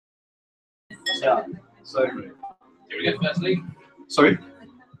Yeah. So. Do we get first league? Sorry.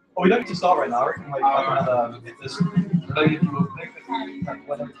 Well, we don't need to start right now. I reckon like if there's maybe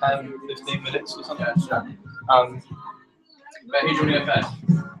like 10, 15 minutes or something. Yeah. But who's going to go first?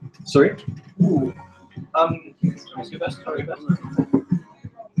 Sorry. Ooh. Let's go first. Sorry, first.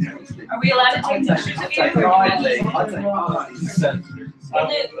 Are we allowed to take pictures of you? I'd say 90%.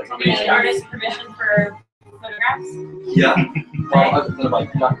 Is the artist permission for photographs? Yeah. Well, I don't know,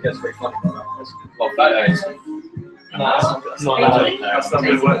 like, that gets very funny. Well, photos. No, that's not allowed. That's not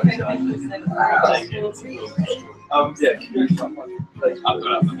good work. Yeah. It's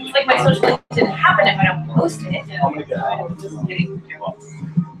like my social life didn't happen if I don't post it. I'm gonna get out.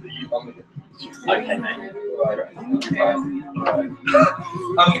 Okay, mate. Right.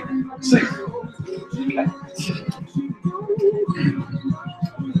 So,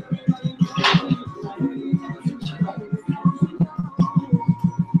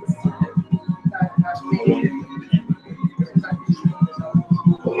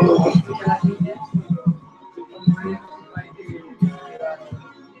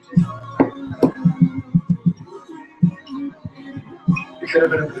 it could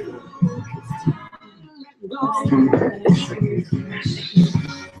have been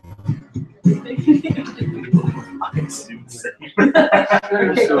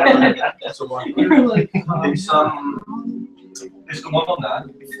it's the one on that.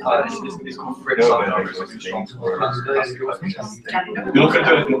 It's called Fritz. You're not going to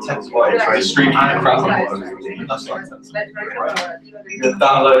do it in an intense way. It's very streaming and crap. That's like you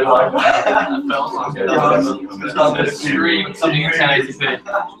download like Stream something in 1080p.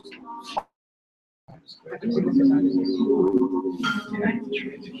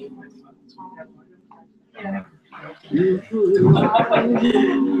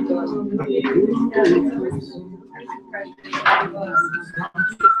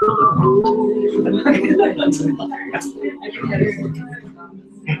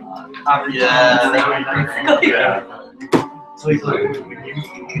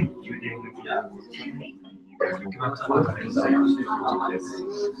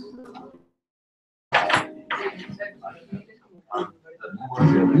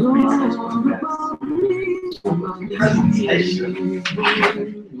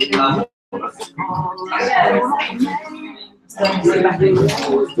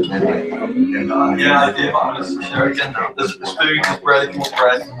 Yeah, I did. I'm going to share it again now. There's food, there's bread, if you want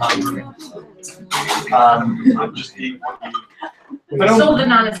bread. Just eat what you. Sold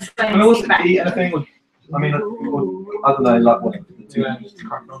and on I don't want to eat anything. I mean, I don't know, like what?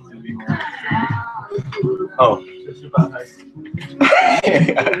 Oh.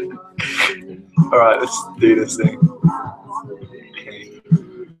 Alright, let's do this thing.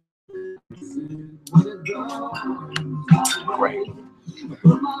 Great.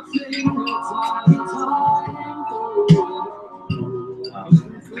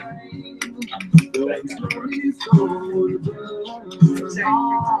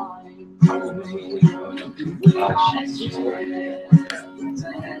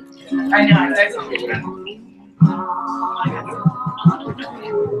 I know.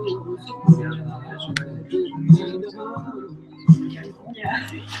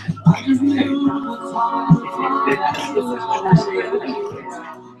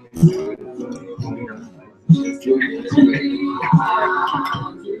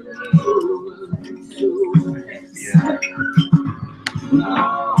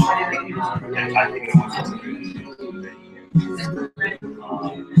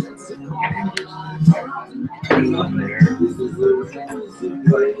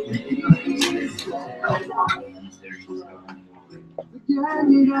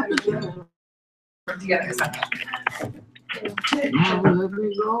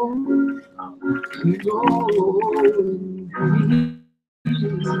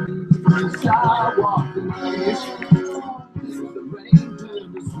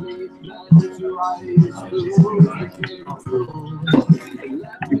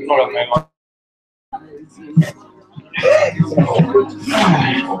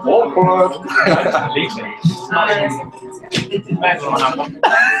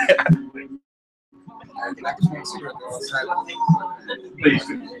 Please,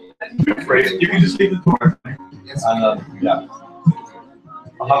 feel free. You can just leave the door open. And yeah.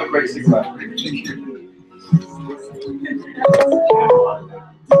 I'll have a great cigarette. Thank you.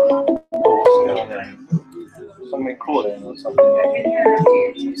 Something recording or something.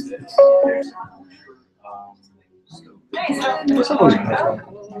 What's that noise?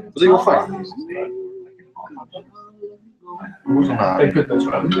 Was it your phone? They put those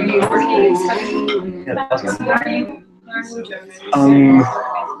right. Yeah, that's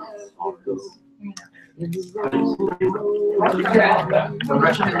I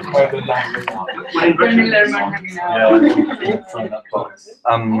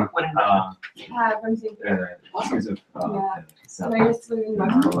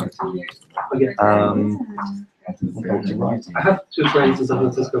have two friends in San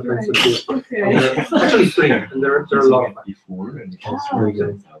Francisco, friends with you. Actually three, and they're a lot of fun. It's really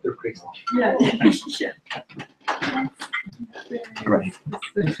good. They're crazy. Great.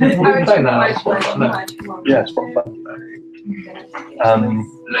 Yes.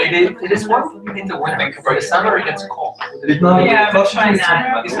 It is one thing to win big for the summer, it gets cold. Yeah, I'm trying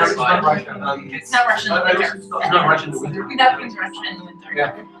that. It's not Russian. It's not Russian in winter. It's not Russian in winter. Nothing's Russian in winter.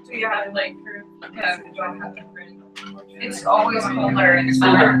 Yeah. So you have like, it's always colder in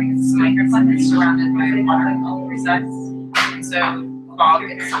summer because it's microclimate is surrounded by water on all three sides. And so fog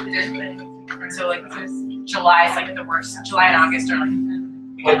gets sucked in. And so like July is like the worst. July and August are like.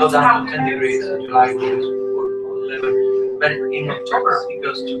 You can go down to 10 degrees in July, or 11. But in October, it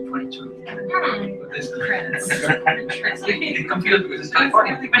goes to 22. It's confused because it's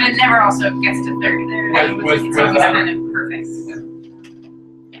California. But it never also gets to 30 there. It's always kind of perfect.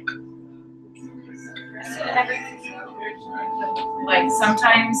 Like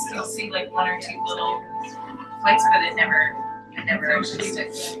sometimes you'll see like one or two little flakes, but it never actually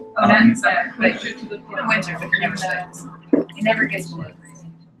sticks. Oh, that's like in the winter, but it never sticks. It never gets below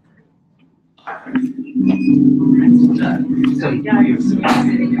freezing. But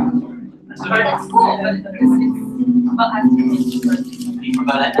it's cool, but it's well, I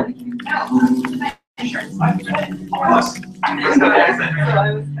sure.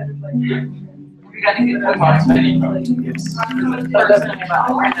 We got to get the box.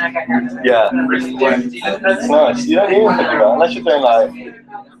 Yeah. It's nice. You don't hear anything about it unless you're doing like,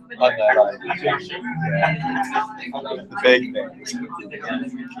 I don't know, like the big things.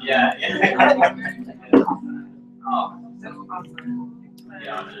 Yeah.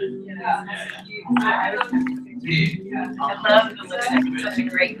 I love the lipstick. It's such a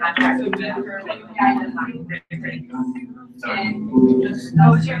great contrast. What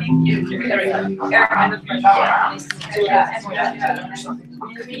was your name?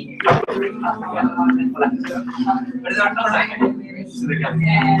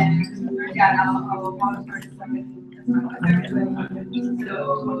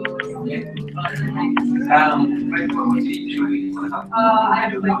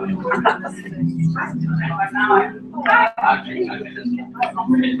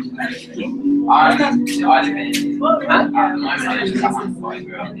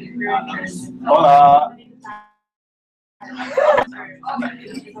 Hola.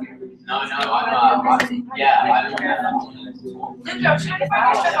 No, yeah, I don't know. Linda, should I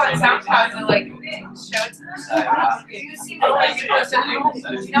find your stuff on SoundCloud to like show it to them? Do you see the like you posted? You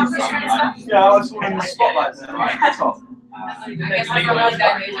know, for sure stuff. Yeah, I was in the spotlight there, right at the top. I guess I'm really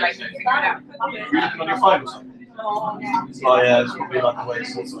that age, I can figure it out. On your phone or something. Oh yeah, it's probably like a way to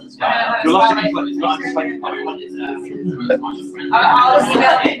sort of you'll have to explain. I'll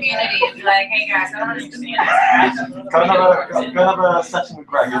email the community and be like, hey guys, I don't understand this. Go have a session with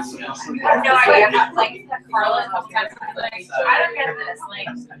Greg. I have no idea how, like, Carla and all kinds of like, I don't get this, like,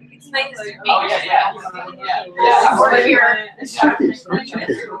 explain this to me. Oh, yeah. Or here.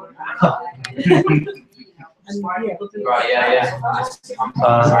 Right, yeah.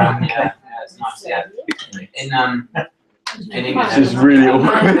 It's nice, yeah. In English. This is really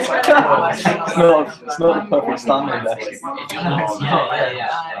awkward. It's not the perfect standing there.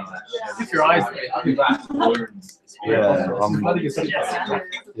 Yeah. Keep your eyes. I'll be back. Yeah.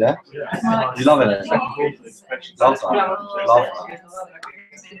 Yeah? You loving it? Love that.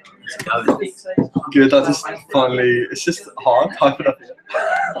 Good, I just finally, it's just hard typing up.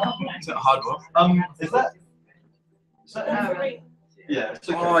 Is it hard work? Is that? Yeah.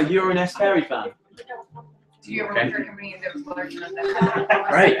 Oh, you're an Ascari fan. Do you ever work for a company that was large enough that?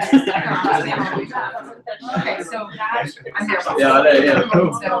 Great. Okay, so I'm there. Yeah,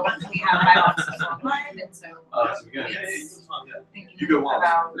 cool. So we have 5 offices online, and so it's thinking You go once.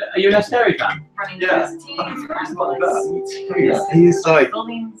 about Are you an Ascari fan? running Yeah. those teams, as well as He's like,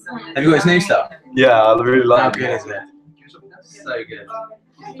 buildings. Have you got his new stuff? yeah, I really How like good it. is it? So good.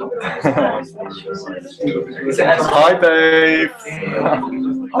 Hi, babe.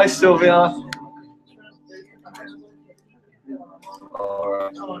 Hi, Sylvia.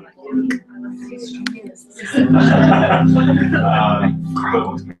 Alright.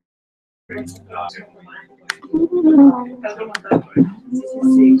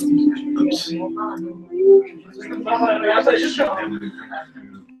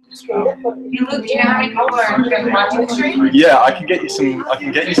 You look, do you know how many people are watching the stream? Yeah, I can get you some. I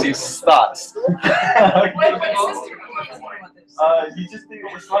can get you some stats. What system? You just think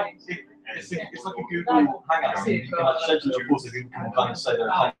it's like it's like a Google Hangout. You can like schedule your course if you can kind of say they're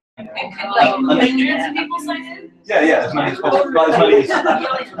attending. And could like hundreds of people sign in? Yeah, as many as possible. Like, as many as, I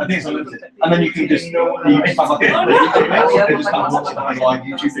think it's unlimited. And then you can just you can just have like a link, you can just kind of watch it on like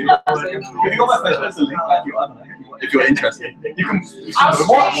YouTube video. If you got my Facebook, the link like you, I don't know, if you're interested, you can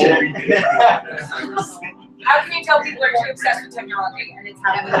watch it. How can you tell people are too obsessed with technology and it's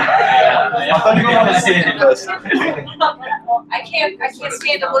happening? I don't even want to see it in person. I can't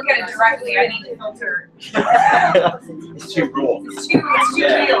stand to look at it directly. I need to filter. It's too raw. It's too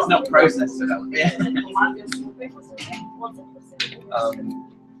real. It's not processed enough. Yeah.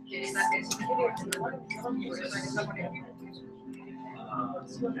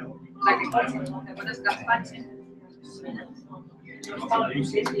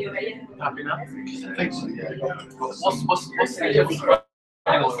 Happy now? I think so, yeah. What's the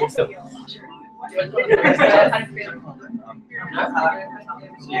hang on, what's the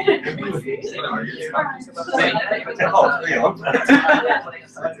Oh, hang on.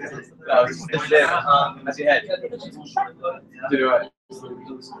 No, it's there. That's your head. do it?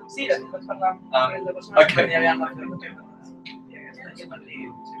 Okay.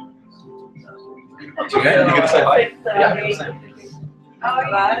 Okay, you're gonna say hi? Yeah.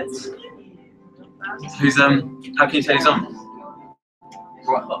 Who's how can you say he's on?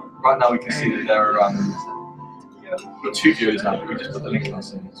 Right now we can see that there are got 2 viewers now. We just put the link in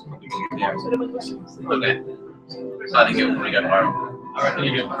us and it's probably going to Okay. So I think it'll probably go viral. I reckon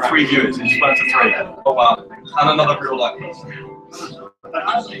you get 3 viewers, it just went to 3. Oh wow. And another real life person. I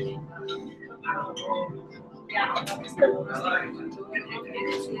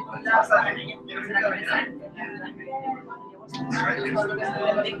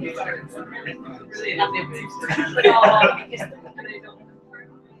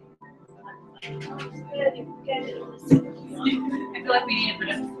feel like we need to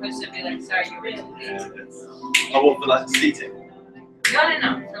push to be like, sorry, you're really Oh, what, for like seating? No,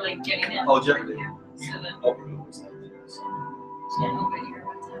 for like getting in. Oh, generally. So that, Oh.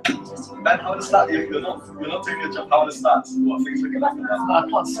 Ben, how are the stats? You're not doing a job. How are the stats? What things looking like? I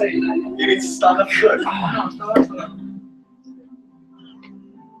can't see. You need to stand up and look.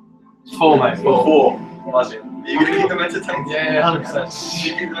 4, mate. 4. Imagine. Are you going to keep them entertained? Yeah, 100%.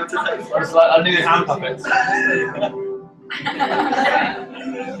 You keep them entertained? It's like I need hand puppets.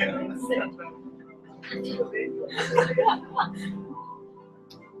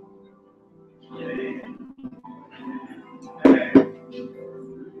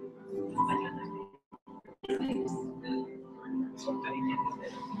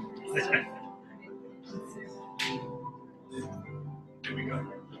 Here we go.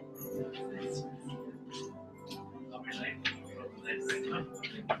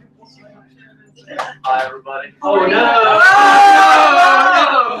 Hi, everybody. Oh, no! No!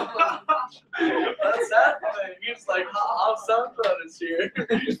 That's happening. It's like half SoundCloud is here.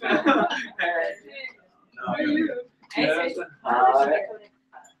 How are you? Yes.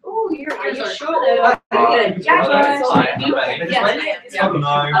 Oh, are you sure? Good. Yeah, Hi. yeah. No.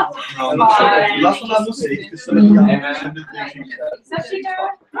 Bye. Last one I will see is the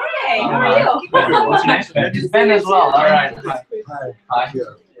Hey, how are you? What's your name? It's Ben as well. All right. Hi.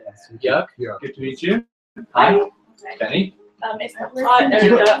 Yuck. Good to meet you. Hi. Benny. It's not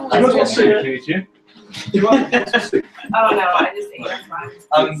Good to meet you. Oh no, I just ate that fine.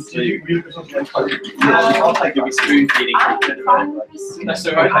 Do you I'll take a spoon feeding. That's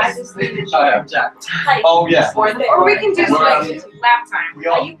all right. Hi, I'm Jack. Oh yeah. Or we can do like lap time. We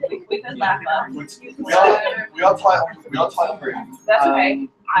are. We could lap up. We are tight on break. That's okay.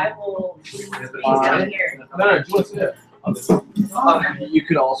 I will. He's down here. No, do you want to do it? You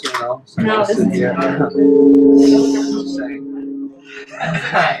could also know. No, this is. Yeah.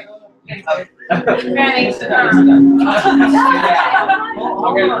 That needs to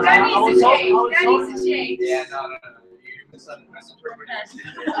change. Yeah, no.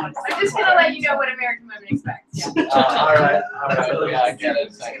 I'm just gonna let you know what American women expect. Yeah. All right. Yeah, I get it.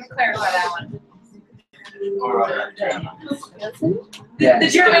 Just gonna clarify that one. All right. The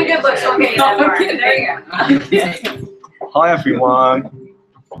German good looks okay. There you go. Hi everyone.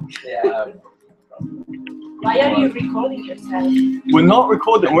 Yeah. Why are you recording yourself? We're not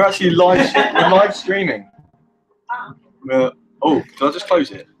recording. We're actually live. We're live streaming. Oh, did I just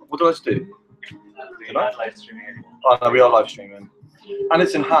close it? What did I just do? Did I? Live streaming. Oh no, we are live streaming, and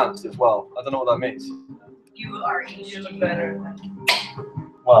it's enhanced as well. I don't know what that means. You are usually better.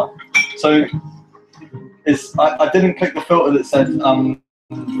 Well, so it's I didn't click the filter that said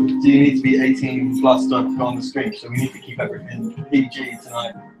Do you need to be 18 plus to go on the screen? So we need to keep everything PG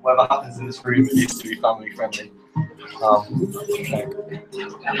tonight. Whatever happens in this room, it needs to be family friendly. Okay.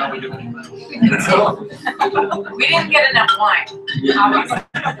 We didn't get enough wine, obviously.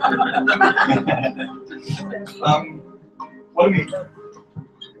 What do we?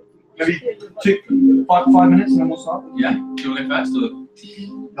 Maybe 5 minutes and then we'll start? Yeah, do you want to go first or?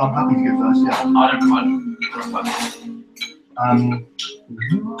 I'm happy to go first, yeah. I don't mind.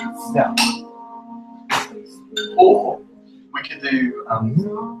 Yeah. Or we could do A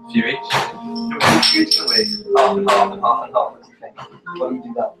few each. half and half and half and half. What do you think? Why don't we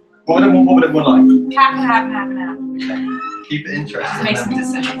do that? What would everyone like? Half and half and half and half. Okay. Keep it interesting. Make some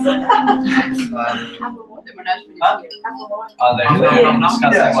decisions. Are they not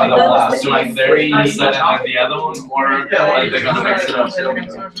discussing Yeah. whether one's like three instead of like the other one, or are they gonna mix it up? What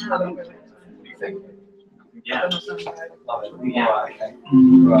do you think? Yeah. Love it. Yeah. Alright, okay.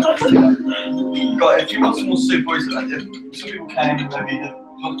 Right. Got if you want some more soup, or is it like if some people came, maybe you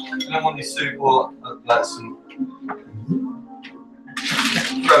don't want any soup or like some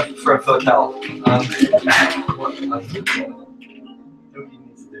for Cal. What do you need to do?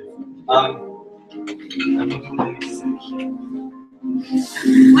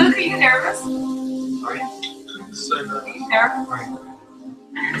 Luke, are you nervous? Sorry? So Are you nervous?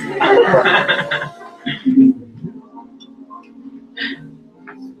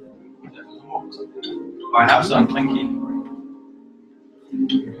 I have some, thank you.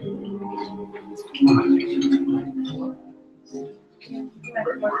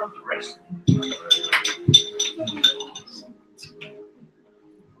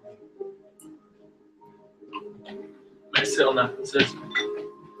 Let's sit on that.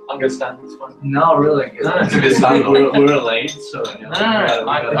 I'm gonna stand. It's fine. No, really. No, it's a good stand. We're late, so. No,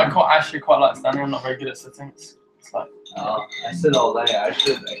 I actually quite like standing. I'm not very good at sitting. It's like. I sit all day. I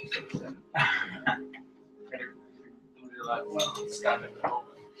should actually sit. Really like standing.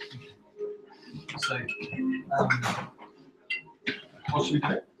 So, what should we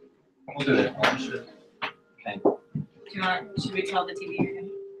do? We'll do it. Okay. Should we tell the TV you're doing?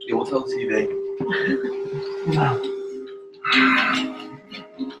 Yeah, we'll tell the TV.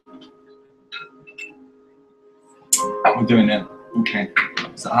 We're doing it. Okay.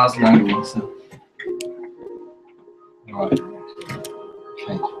 So how's the angle? So. Alright.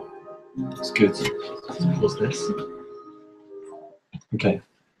 Okay. That's good. What's this? Okay.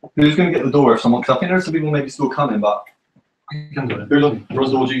 Who's going to get the door if someone? Because I think there's some people maybe still coming, but. Who's on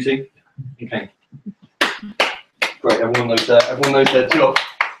door duty? Okay. Great, everyone knows their job.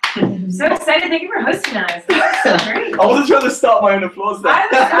 I'm so excited. Thank you for hosting us. That's so great. I wasn't trying to start my own applause there.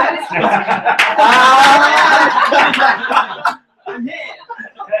 I'm here.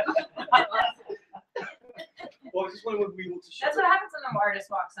 Well, I was just wondering whether we want to show. That's what happens when an artist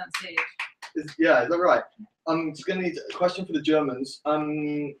walks on stage. Is that right? I'm just going to need a question for the Germans.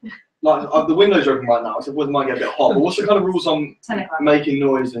 Like the windows are open right now, so it might get a bit hot. But what's the kind of rules on 10 o'clock. making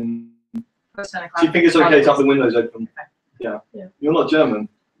noise and? 10 o'clock. Do you think it's okay to have the windows open? Yeah. You're not German.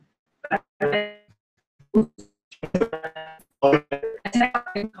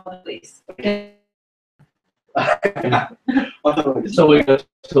 So we go to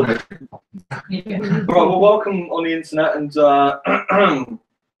Right, well, welcome on the internet and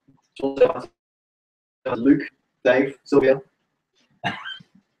Luke, Dave, Sylvia.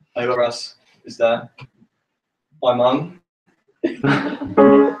 Over us is there. My mum. If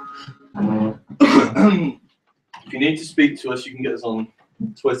you need to speak to us, you can get us on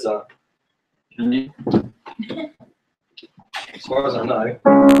Twitter. As far as I know.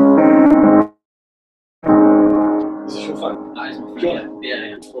 Is this your phone? That is my Sure. phone.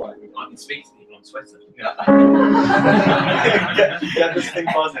 Yeah. Right. I can speak to people on Twitter. Yeah. Get this thing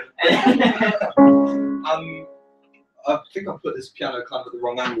buzzing. I think I put this piano kind of at the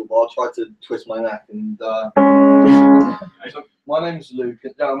wrong angle, but I'll try to twist my neck. And my name's Luke.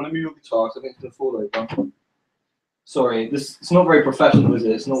 And, I'm going to move your guitar, so I think it's going to fall over. Sorry, it's not very professional, is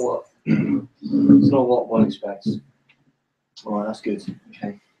it? It's not what one expects. All right, that's good.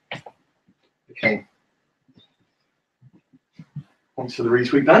 Okay. On to the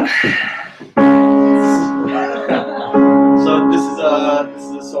retweet then. So this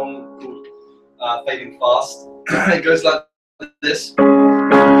is a song called Fading Fast. It goes like this.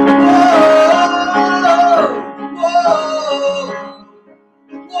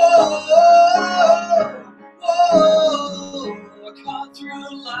 Whoa, I cut through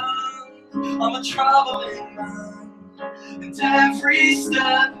the land. I'm a traveling man, and every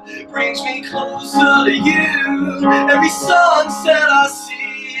step brings me closer to you. Every sunset I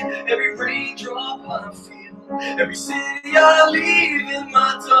see, every raindrop I feel, Every city I leave in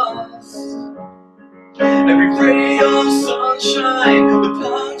my dust. Every ray of sunshine that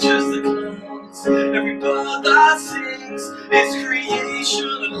punctures the clouds. Every bird that sings its creation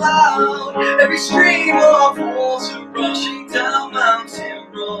aloud. Every stream of water rushing down mountain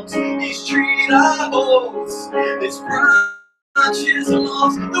roads. Each tree that holds its branches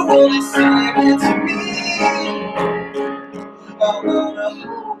aloft. The world is singing to me. I wanna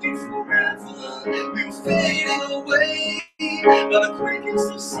hold you forever. We will fade away by the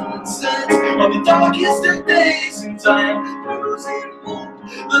quickest of sunsets, on the darkest of days, and I am losing hope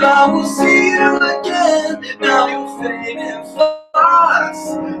that I will see you again. Now you're fading fast,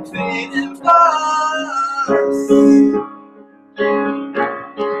 fading fast.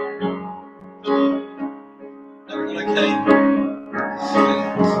 Everyone okay?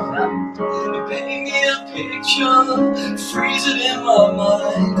 Paint me a picture, freeze it in my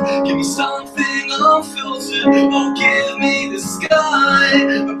mind. Give me something unfiltered, oh give me the sky.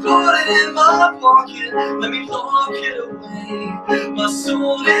 Put it in my pocket, let me lock it away. My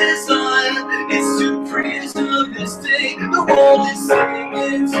soul desire is to preserve this day. The world is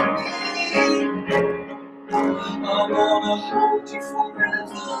singing to me. I wanna hold you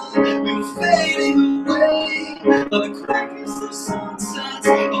forever. We're fading away by the quickest of sunsets,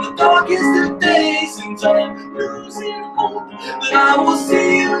 on the darkest of days, and I'm losing hope that I will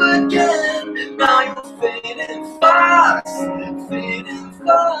see you again. Now you're fading fast, fading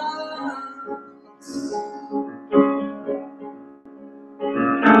fast.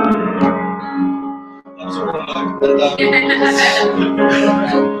 I'm sorry,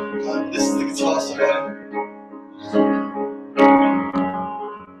 this is the guitar solo.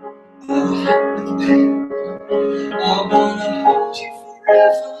 I wanna hold you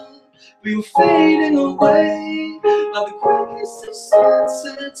forever. We were fading away by the quickest of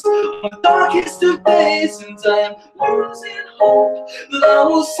sunsets, on the darkest of days, and I'm losing hope that I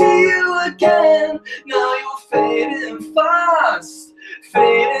will see you again. Now you're fading fast,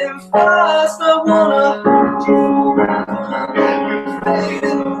 fading fast. I wanna hold you forever. We were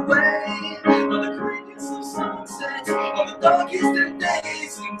fading away by the quickest of sunsets, on the darkest of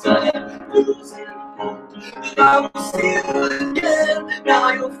days, and I'm losing hope that I will see you again. Now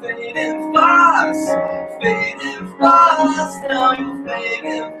you're fading fast, fading fast. Now you're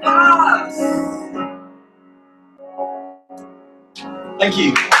fading fast. Thank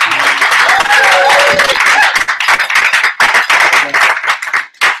you.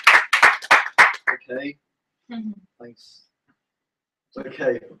 Okay. Thanks.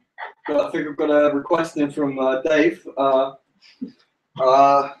 Okay. I think I've got a request in from Dave.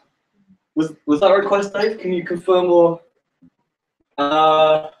 Was that a request, Dave? Can you confirm or?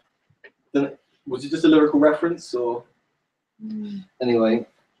 Was it just a lyrical reference or? Anyway,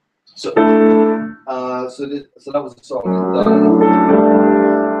 so that was a song,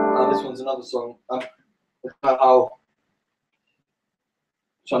 and this one's another song. How?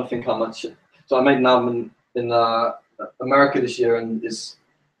 I'm trying to think how much. So I made an album in America this year, and it's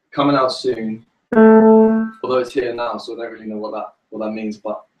coming out soon. Although it's here now, so I don't really know what that means.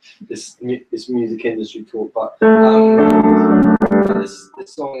 But it's music industry talk. But this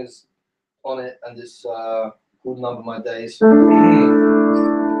song is on it, and it's called "Number My Days."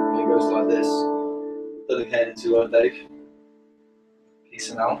 And it goes like this. Dedicated to Dave. Peace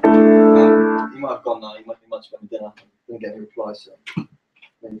and out. He might have gone now. He might be much better dinner. Didn't get any reply, so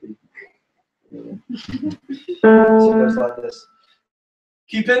maybe. Yeah. So it goes like this.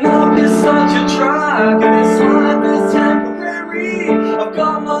 Keeping up is such a drag, and this life is temporary. I've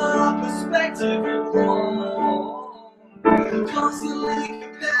got my perspective wrong. Constantly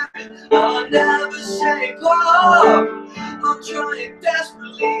comparing, I'll never shape up. I'm trying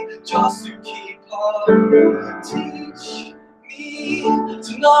desperately just to keep up. Teach me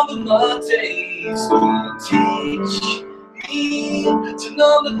to number my days. Teach me to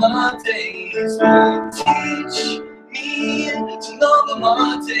number my days. Teach me to number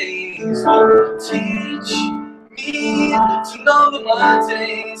my days. Teach me to number my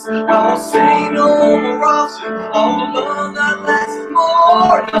days. I won't say no more often. I will learn that less is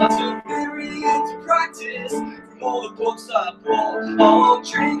more. Not to theory into practice. From all the books I bought, I won't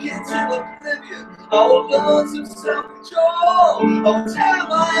drink into oblivion. I will learn some self-control. I will tear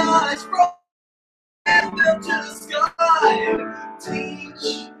my eyes from them to the sky. Teach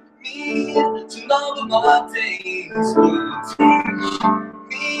me to number my days. Teach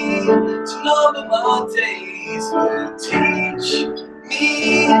me to number my days. Teach me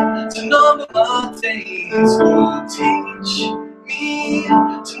to number my days. Teach me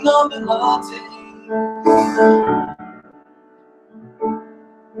to number my days.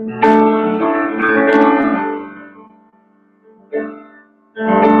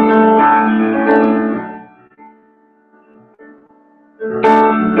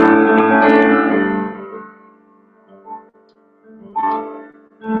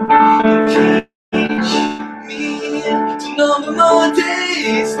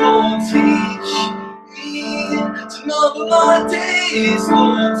 days,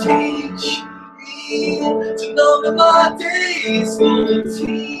 Lord, teach me to number my days, Lord,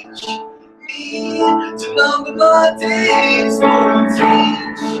 teach me to number my days, Lord,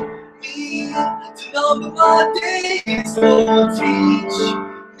 teach me to number my days, Lord, teach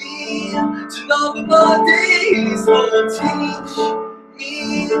me to number my days, Lord, teach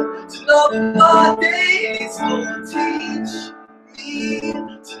me to number my days, Lord, teach me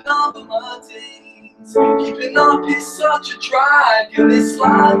to number my days. Keeping up is such a drag, and this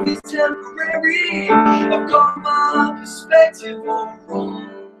life is temporary. I've got my perspective all wrong.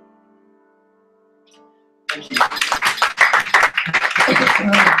 Thank you.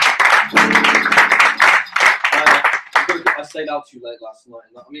 I stayed out too late last night.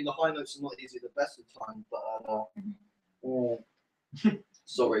 I mean, the high notes are not easy at the best of times, but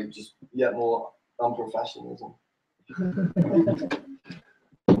sorry, just yet more unprofessionalism.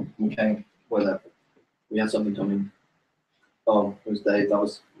 Okay, whatever. We had something coming. Oh, it was Dave.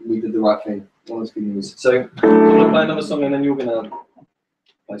 We did the right thing. One of the good news. So I'm gonna play another song, and then you're gonna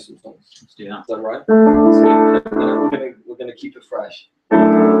play some songs. Let's do that. Is that right? We're gonna keep it fresh.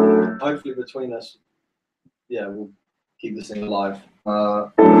 Hopefully between us, yeah, we'll keep this thing alive.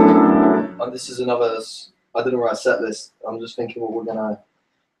 And this is another. I don't know where I set this. I'm just thinking what we're gonna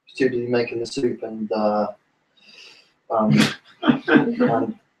too busy making the soup and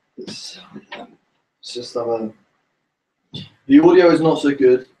it's just the audio is not so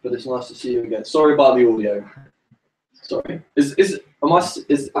good, but it's nice to see you again. Sorry about the audio. Sorry. How's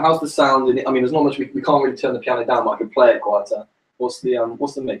the sound in it? I mean, there's not much we can't really turn the piano down, but I can play it quieter. What's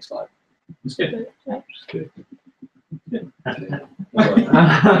the mix like? It's good. It's good. Good.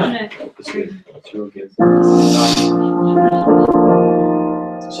 Okay. It's real good.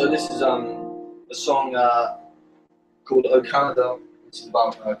 So this is a song called "Oh Canada." This is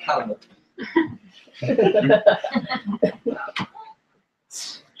about Canada.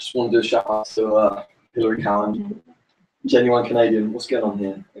 Just want to do a shout out to Hillary Cowan, genuine Canadian. What's going on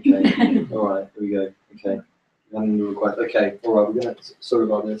here? Okay, all right, here we go. Okay, having the request. Okay, all right, we're gonna. Sorry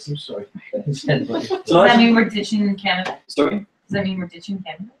about this. I'm sorry. Okay. Does that mean we're ditching Canada? Sorry. Does that mean we're ditching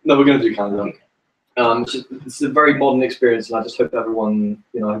Canada? No, we're gonna do Canada. It's a very modern experience, and I just hope everyone,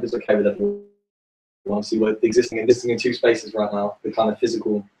 I hope it's okay with everyone. Obviously, we're existing in two spaces right now: the kind of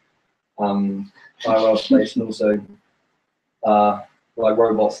physical, IRL space, and also like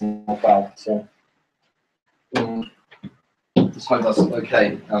robots and all that. So, just hope that's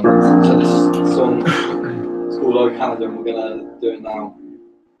okay. So this song is called "Oh Canada," and we're gonna do it now.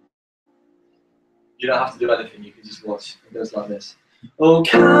 You don't have to do anything; you can just watch. It goes like this. Oh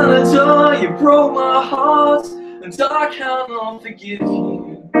Canada, you broke my heart, and I cannot forgive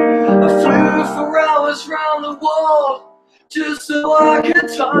you. I flew for hours round the world just so I could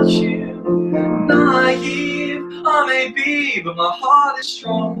touch you. Naive I may be, but my heart is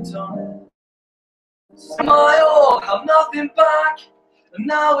strong, darling. My all, have nothing back, and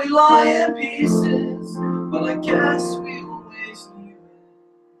now we lie in pieces. But I guess we always knew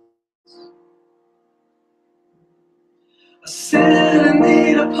it. I sit and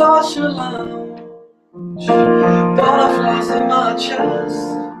eat a partial lounge, butterflies in my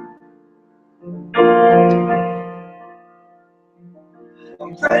chest.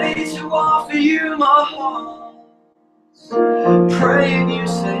 I'm ready to offer you my heart, praying you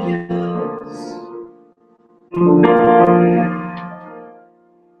say yes.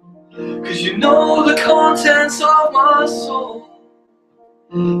 'Cause you know the contents of my soul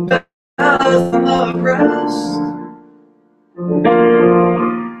better than the rest.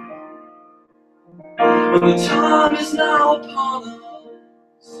 And the time is now upon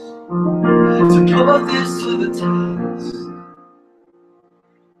us to put this to the test.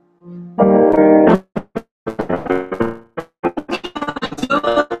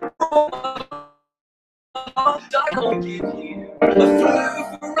 I can't give you. I flew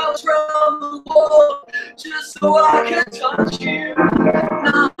for hours round the world just so I could touch you.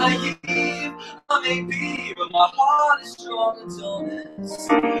 Naive I may be, but my heart is strong and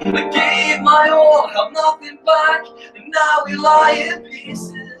honest. I gave my all, held nothing back, and now we lie in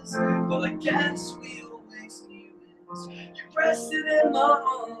pieces. But I guess we always knew it. You rested in my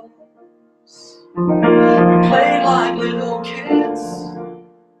arms. We played like little kids.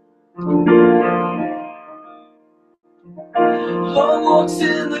 Long walks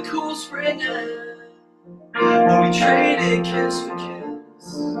in the cool spring air, and we traded kiss for kiss.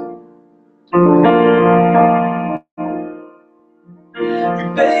 We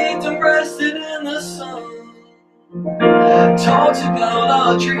bathed and rested in the sun, talked about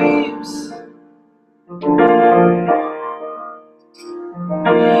our dreams.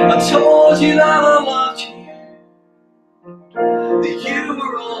 I told you that I loved you, that you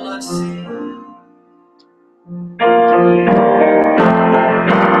were all I'd see.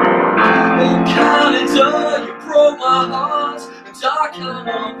 Oh, Canada, you broke my heart, and I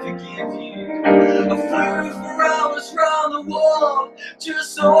cannot forgive you. I flew for hours round the world just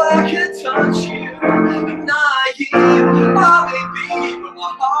so I could touch you. And naive I may be, but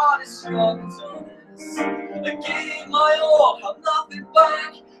my heart is strong and honest. I gave my all, had nothing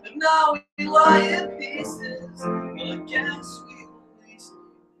back, and now we lie in pieces. Well, I guess we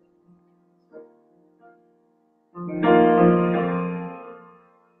always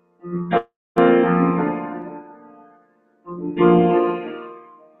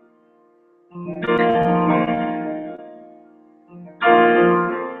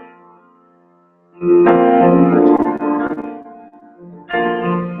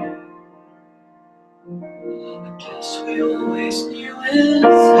I guess we always knew it. I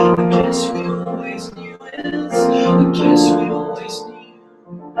guess we always knew it. I guess we always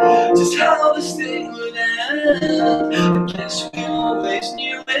knew just how this thing would end. I guess we always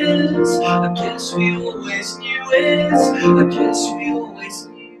knew it. I guess we always knew it. I guess we always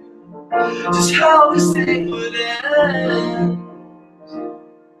knew just how this thing would end.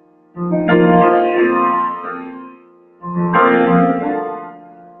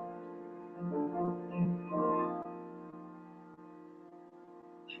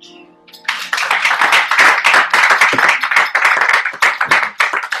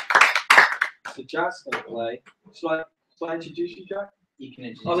 So Jack's gonna play. Shall I introduce you, Jack? You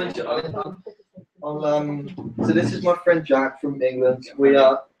can So this is my friend Jack from England. We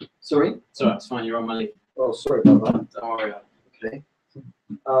are sorry. It's alright, it's fine. You're on my leave. Oh, sorry about that. Don't worry. Okay.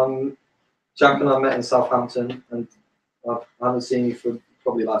 Jack and I met in Southampton, and I haven't seen you for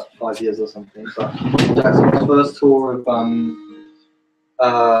probably like 5 years or something. But Jack's on his first tour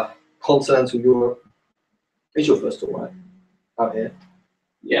of continental Europe. It's your first tour, right? Out here.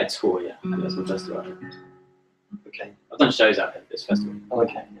 Yeah, tour. Yeah, that's my first tour. Okay. I've done shows out at this festival.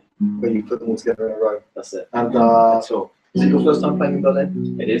 Okay. Where you put them all together in a row. That's it. And That's all. is it your first time playing in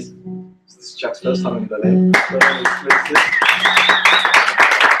Berlin? It is. So this is Jack's first time in Berlin. Berlin exclusive.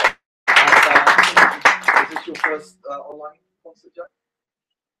 Is this your first online concert, Jack?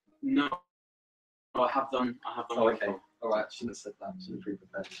 No, I have done. Oh, okay. All right. Shouldn't have said that. Should have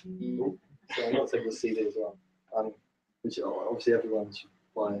pre-prepared. Cool. So I'm not taking the CD as well. Which obviously everyone should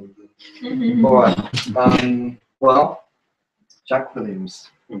buy. All right. Well, Jack Williams.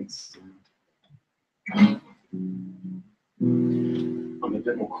 I'm a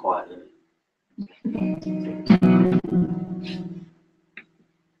bit more quiet than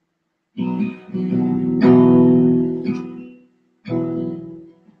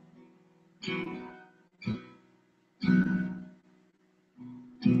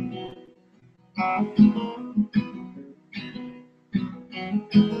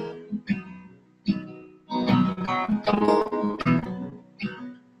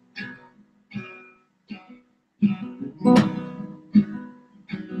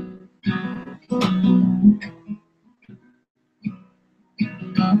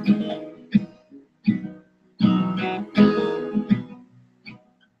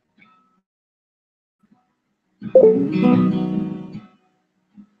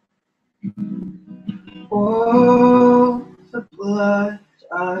Oh, the blood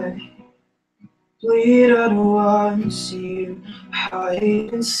I bleed, I don't want to see you hide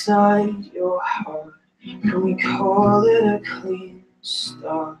inside your heart. Can we call it a clean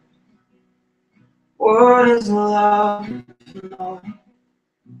start? What is love? Not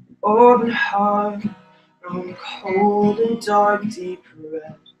open heart, I'm cold and dark, deep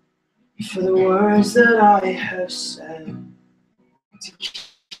red for the words that I have said to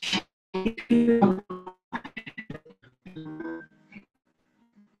keep you.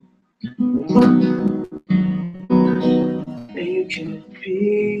 You could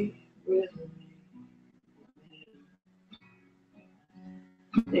be with me.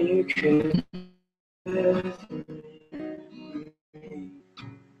 You could be with me.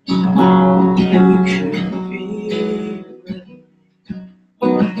 You could be with me.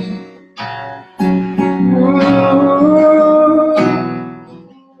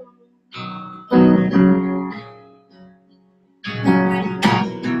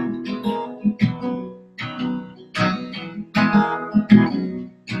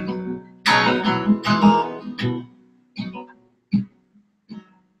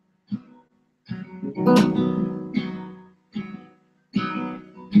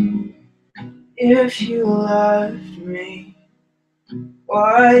 If you loved me,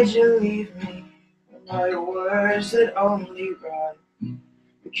 why'd you leave me? My words that only rhyme,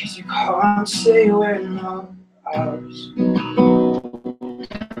 because you can't say we're not ours.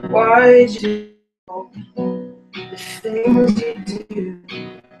 Why'd you do the things you do?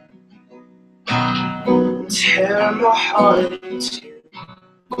 Tear my heart in two.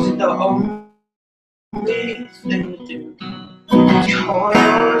 Was it the only thing to do? Call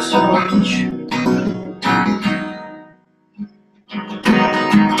yours untrue.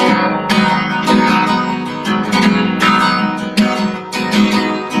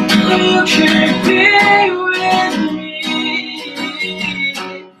 You can't be with me.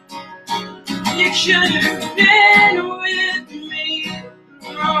 You should have been with me.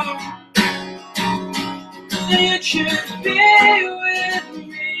 No. You should be with me.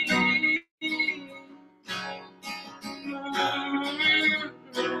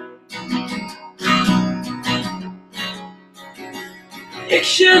 You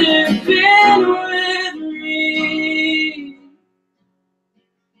should have been with me.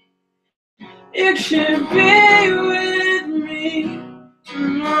 You should be with me.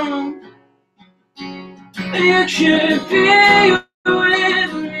 You should be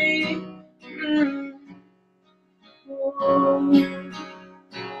with me.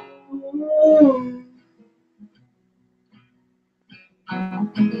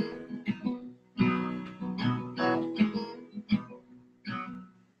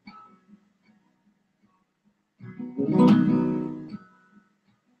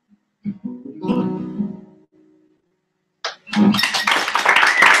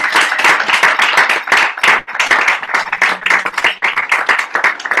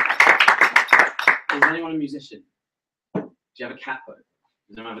 Is anyone a musician? Do you have a capo?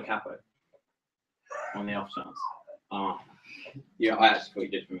 Does anyone have a capo? On the off chance. Oh. Yeah, I actually thought you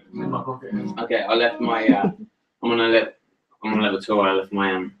did for me. In my pocket. Okay, I left my I'm on a little tour, I left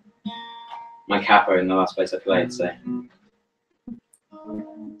my my capo in the last place I played, so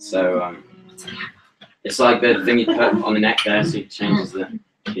it's like the thing you put on the neck there so it changes the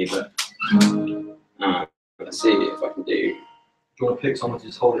key, but let's see if I can do. Do you want to pick someone to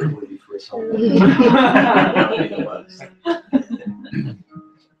just hold it with you for a song?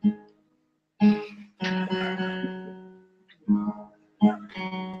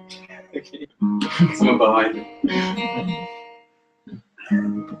 Okay. Someone behind me.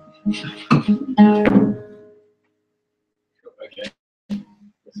 Okay.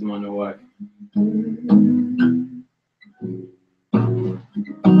 This one will work.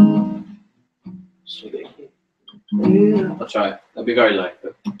 I'll try it. It'll be very light,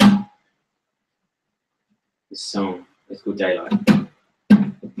 but this song is called Daylight.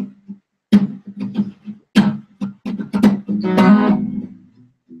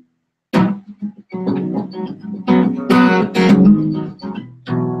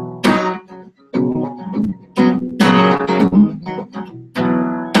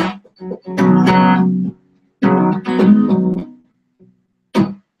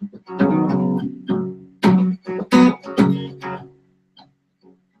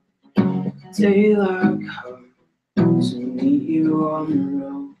 Daylight comes to meet you on the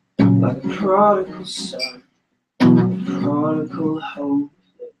road, like a prodigal son, a prodigal hope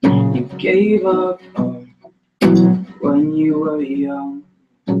that you gave up on when you were young,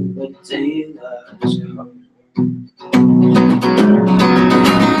 but daylight's come.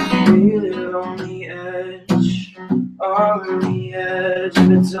 Feel it on the edge of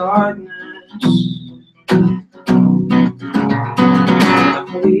the darkness.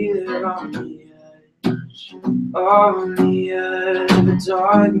 Feel it on the edge of the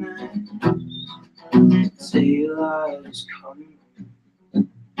darkness. Daylight is coming.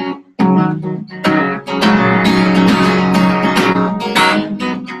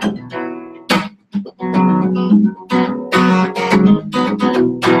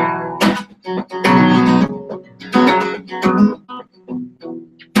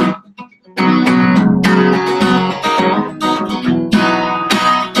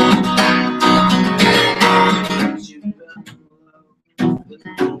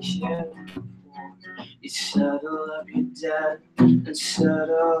 You settle up your debt and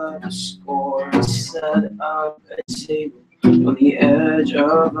settle up a score and set up a table on the edge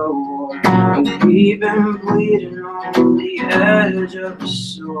of a war. And we've been bleeding on the edge of a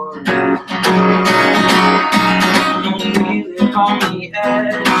sword. And we live on the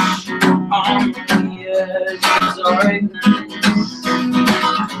edge of darkness.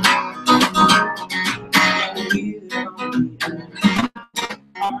 And we live on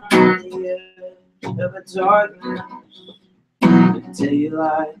the edge of a darkness. The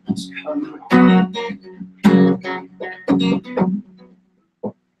daylight is coming on.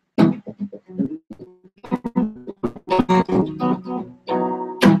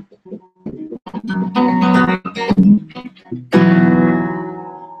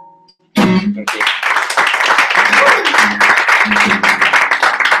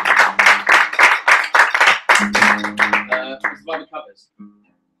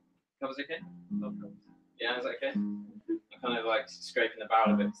 the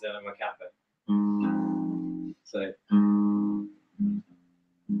barrel of it because they don't have a capo. So.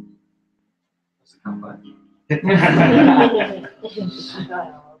 What's the capo?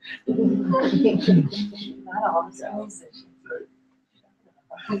 Not all of us.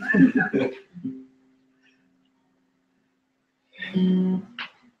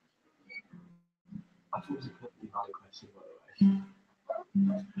 I thought it was a completely valid question, by the way.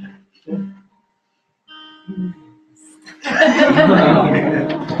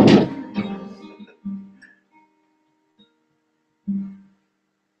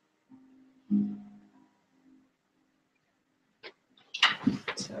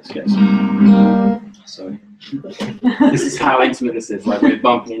 That's good. Sorry. This is how intimate this is. Like we're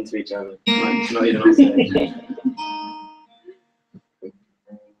bumping into each other. Like not even on stage.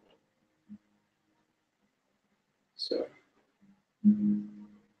 So.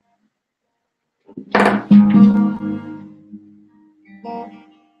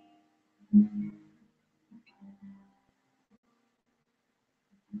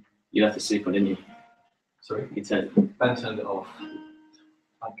 You left the sleep on, didn't you? Sorry? You turned. Ben turned it off.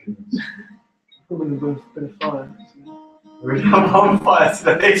 Thank goodness. Probably a bit of fire. We're on fire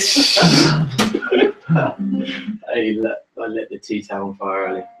today. I lit the tea towel on fire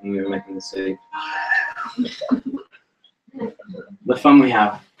early when we were making the soup. The fun we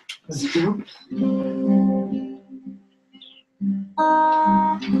have.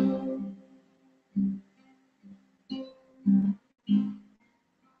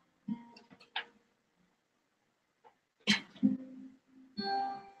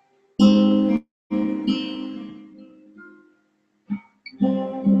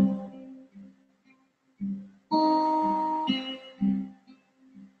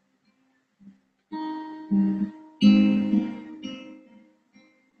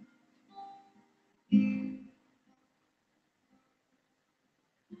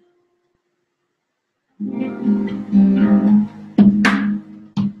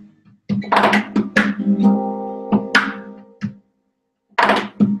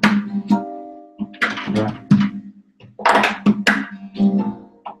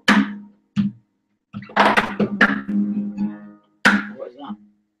 What is that?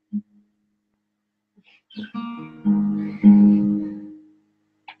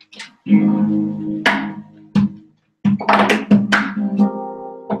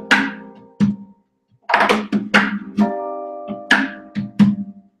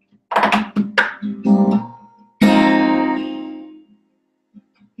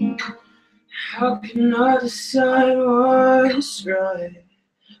 How can I decide what is right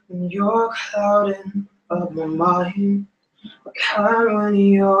when you're clouding up my mind? I can't when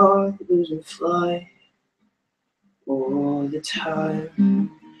you're losing flight all the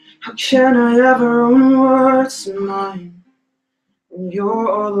time. How can I ever own what's mine when you're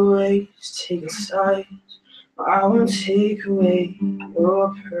always taking sides? I won't take away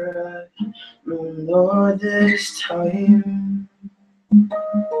your pride, no, Lord, this time.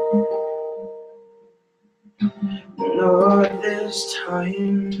 Not this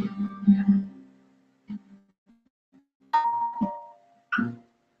time.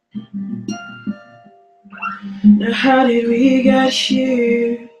 Now how did we get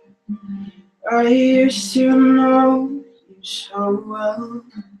here? I used to know you so well.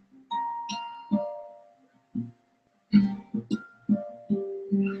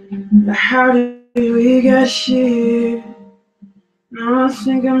 Now how did we get here? Now I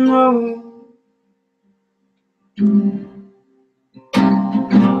think I know.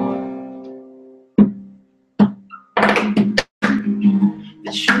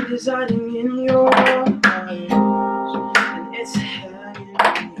 The truth is hiding in your eyes, and it's hanging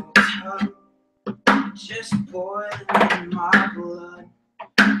in your tongue, just boiling in my blood.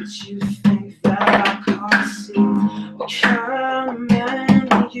 But you think that I can't see what kind of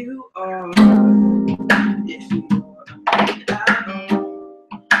man you are. If you were at all,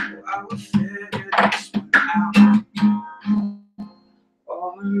 I would figure this one out.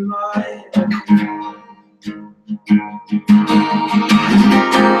 All in my head.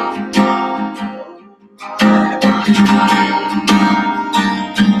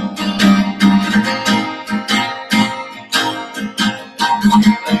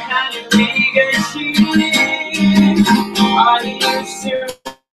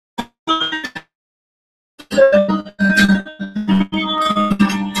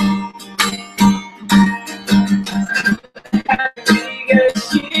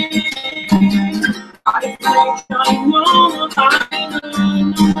 I think I know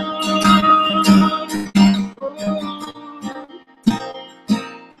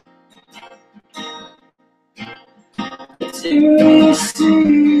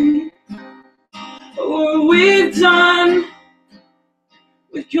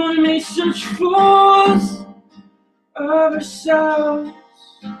gonna make such fools of ourselves.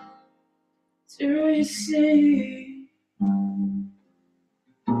 Do you see?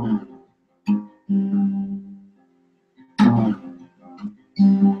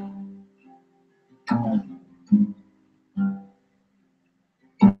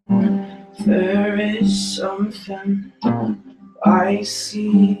 There is something I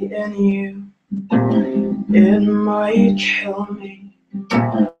see in you. It might kill me.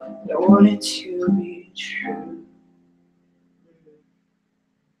 I want it to be true.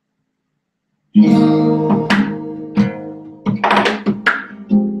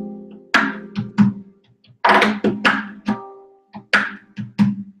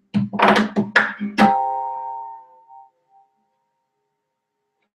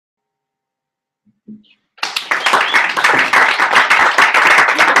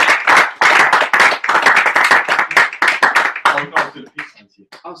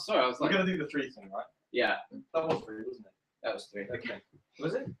 Oh, sorry, I was We're like, gonna do the 3 thing, right? yeah, That was 3, wasn't it? that was 3. Okay.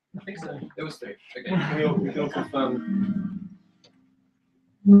 Was it? I think so. It was 3. Okay. We can all confirm.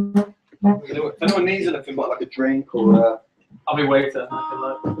 If anyone needs anything but like a drink or I'll be waiter.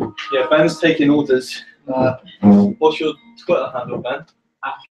 I can like. yeah, Ben's taking orders. What's your Twitter handle, Ben?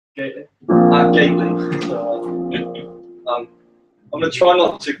 Gately. At Gately. I'm gonna try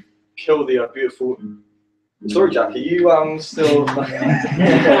not to kill the beautiful. Sorry, Jack. Are you still?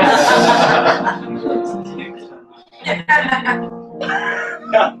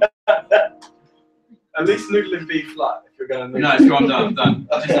 At least noodling B flat if you're going to. No, it's I'm done. I'm done.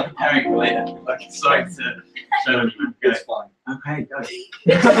 I'm just preparing for later. Like, sorry to show you. It's fine. Okay, go.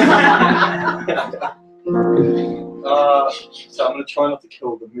 So I'm gonna try not to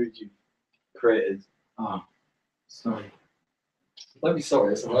kill the mood you created. Oh, sorry. Don't be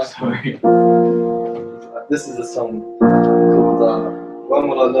sorry. It's alright. Sorry. This is a song called "When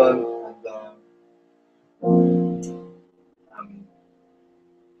Will I Learn?" and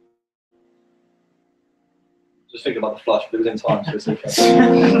just thinking about the flush, but it was in time, so it's okay.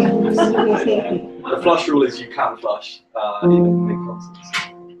 The flush rule is you can flush even mid-concerts,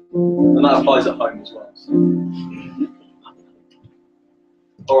 and that applies at home as well. So.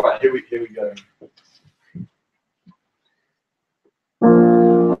 All right, here we go.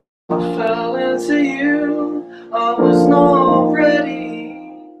 I fell into you, I was not ready.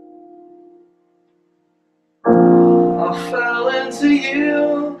 I fell into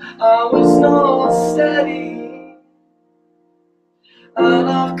you, I was not steady. And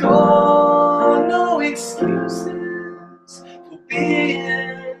I've got no excuses for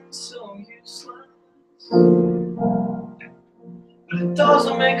being so useless. But it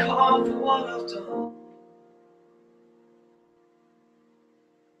doesn't make up for what I've done.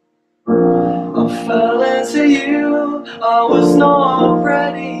 I fell into you, I was not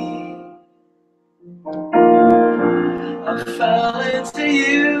ready. I fell into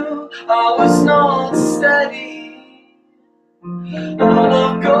you, I was not steady. And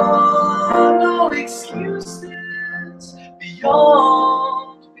I've got no excuses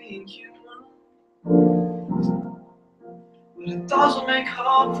beyond being human. But it doesn't make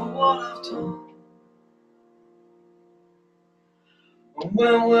up for what I've done.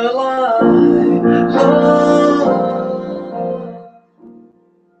 When will I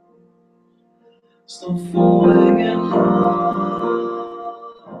stop falling in love?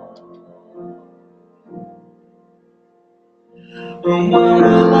 And when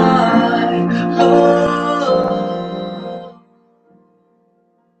will I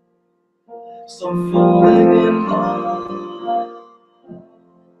stop falling in love?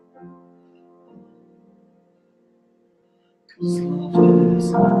 'Cause love is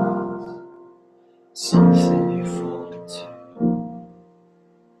not something you fall into.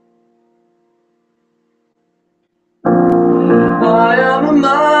 I am a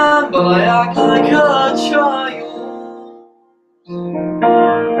man, but I act like a child,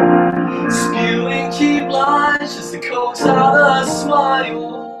 spewing cheap lies just to coax out a smile.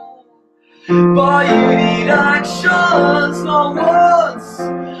 But you need actions, not words.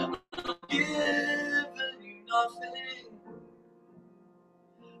 I've given you nothing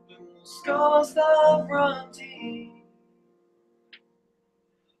but more scars that run deep.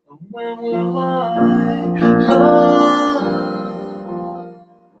 And when will I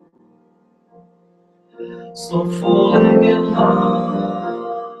stop falling in love?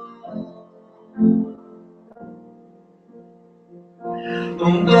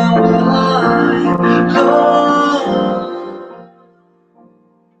 And when will I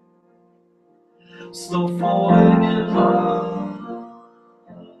stop falling in love?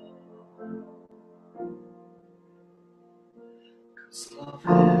 'Cause love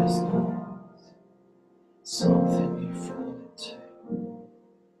is not something you fall into.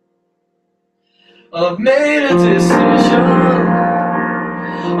 I've made a decision,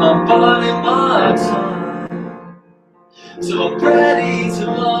 I'm biding my time, so I'm ready to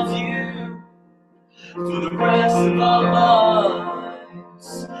love you for the rest of our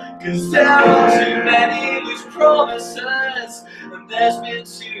lives. 'Cause there are too many loose promises, and there's been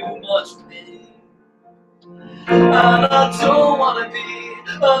too much pain. And I don't wanna be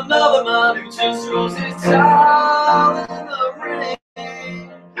another man who just throws his towel in the ring.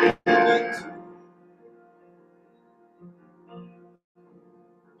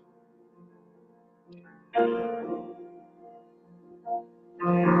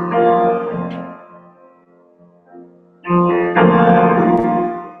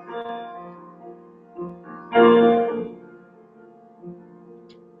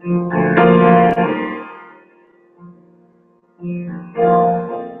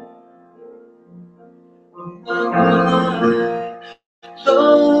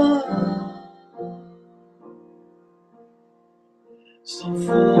 Stop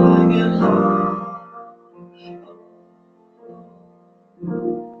falling in love.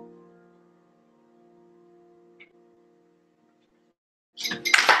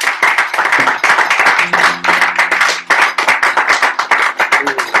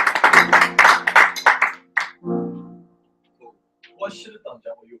 What I should have done,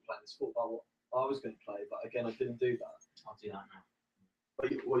 Jack, while you were playing, is thought about what I was going to play, but again, I didn't do that. I'll do that now.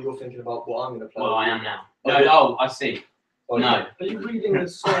 But you're thinking about what I'm going to play. Well, I am now. Oh, No, yeah. oh, I see. Oh, No. yeah. Are you reading the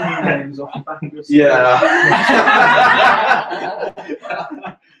song names off the back of your Yeah.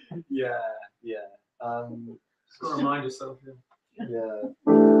 Yeah. Just gotta remind yourself. Yeah.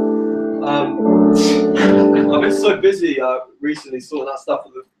 I've been so busy recently sorting that stuff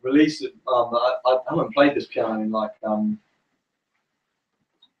for the release. I haven't played this piano in like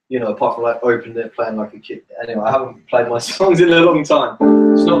you know, apart from like opening it, playing like a kid. Anyway, I haven't played my songs in a long time.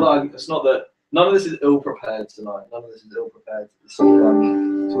 It's not that. None of this is ill prepared tonight. None of this is ill prepared. It's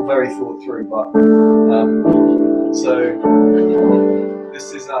all very thought through. But so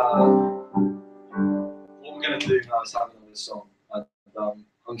this is what we're gonna do now is have another song. And,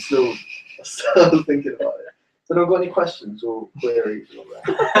 I'm still thinking about it. So, I've got any questions or queries or that?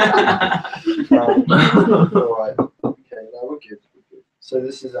 All right. Okay. No, we're good. So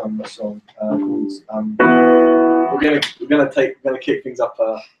this is a song called we're gonna kick things up.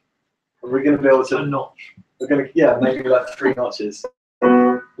 We're gonna be able to A notch. We're gonna maybe like 3 notches.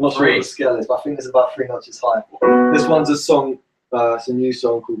 I'm not sure what the scale is, but I think it's about 3 notches high. This one's a song. It's a new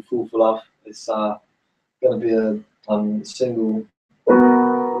song called "Fool for Love." It's gonna be a single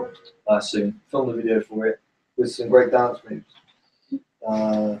soon. Film the video for it with some great dance moves.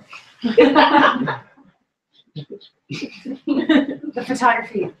 The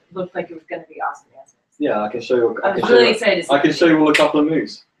photography looked like it was going to be awesome. Yes. Yeah, I can show you. I was really excited. I can show you all a couple of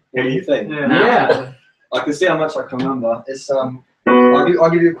moves. What do you think? Yeah. I can see how much I can remember. It's I'll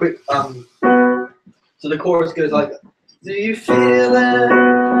give you a quick so the chorus goes like, do you feel it?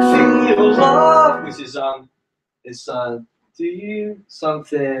 Feel love, which is it's do you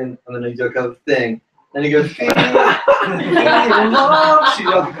something, and then you do a kind of thing, then you go feel love, so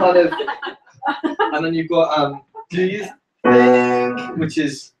you have kind of, and then you've got do you think, which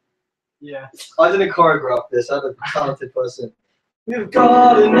is I didn't choreograph this. I had a talented person. We've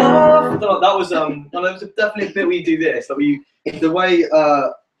got enough. That was definitely a bit where you do this. Like the way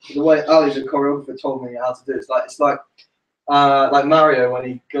Ali, the choreographer, told me how to do it. It's like Mario when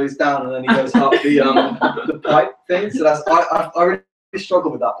he goes down and then he goes up the pipe thing. So that's I really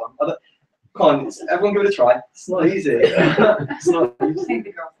struggle with that one. Come on, everyone give it a try. It's not easy. It's not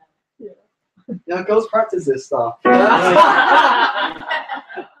easy. Yeah, girls practice this stuff.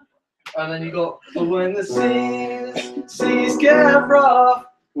 And then you got when the seas get rough,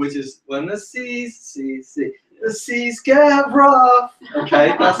 which is when the seas get rough.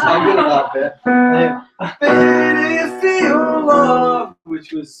 Okay, that's I'm good at that bit. Baby, you feel love,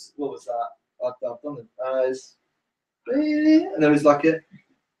 which was what was that? I've done it. Baby, and there was like it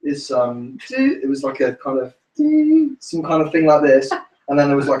was like a kind of some kind of thing like this, and then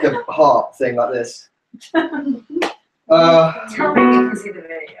there was like a heart thing like this. Tell me you can see the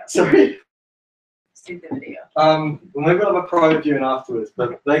video. Sorry. See the video. Maybe we'll have a private viewing afterwards,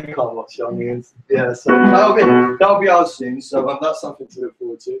 but they can't watch it on the internet. Yeah, so that'll be out soon. So that's something to look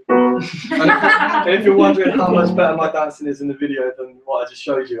forward to. And if you're wondering how much better my dancing is in the video than what I just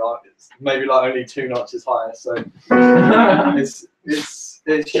showed you, it's maybe like only 2 notches higher. So it's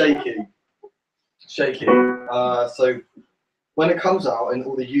shaky. So when it comes out and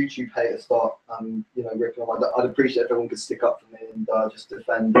all the YouTube haters start, you know, ripping on, I'd appreciate if everyone could stick up for me and just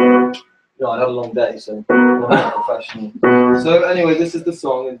defend. You know, I had a long day, so I'm not professional. So anyway, this is the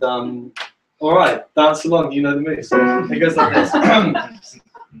song, and all right, dance along. You know the moves. So it goes like this.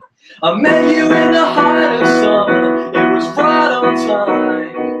 I met you in the height of summer. It was right on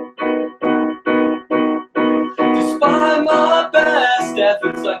time. Despite my best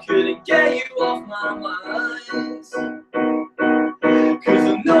efforts, I couldn't get you off my mind. Cause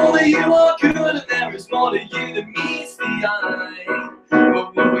I know that you are good and there is more to you than meets the eye.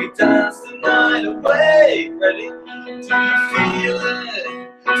 But when we dance the night away, ready? Do you feel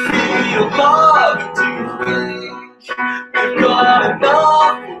it? Feel your love? And do you think we've got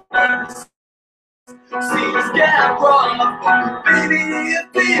enough for seas get rough? Baby,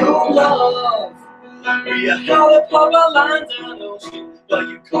 do you feel love? We are held upon our land and ocean, but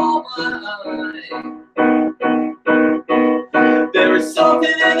you caught my eye. There is something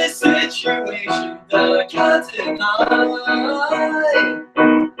in this situation that I can't deny.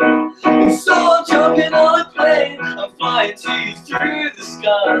 And so I'm jumping on a plane, I'm flying to you through the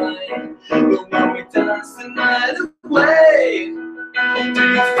sky. But when we dance the night away, do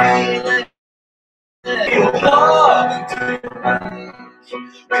you feel it? Feel love and do you think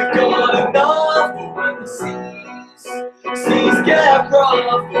we've got enough for when the seas get rough?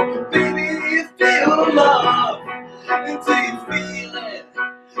 Oh, baby, do you feel love? And do you feel it?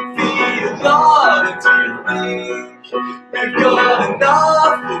 Feel love, and do you think we've got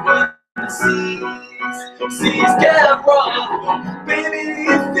enough for when the seas get rough? Oh, baby, do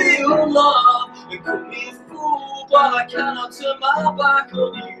you feel love? And call me a fool, but I cannot turn my back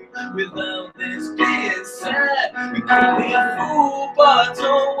on you without this being said. And call me a fool, but I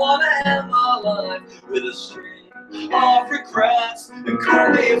don't want to end my life with a string of regrets. And call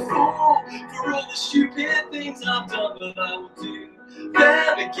me a fool for all the stupid things I've done, but I will do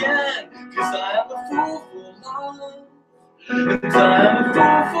them again. Cause I am a fool for love, and I am a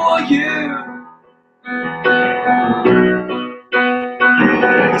fool for you.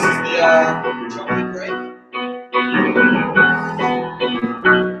 This is the trumpet break.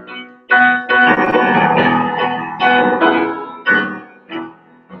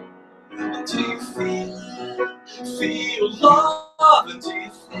 And do you feel it? Feel love? And do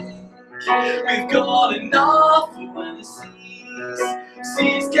you think we've got enough for when the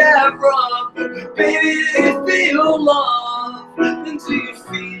seas get rough? Baby, do you feel love? And do you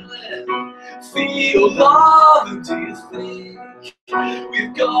feel it? Feel love? And do you think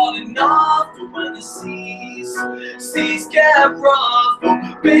we've got enough for when the seas get rough?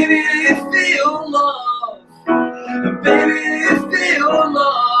 Baby, do you feel love? And baby, do you feel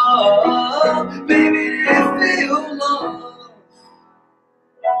love? Baby, do you feel love?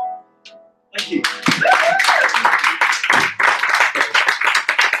 Thank you.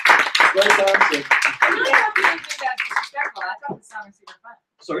 Great dancing. I'm really happy you did that disrespectful. I thought the song was super fun.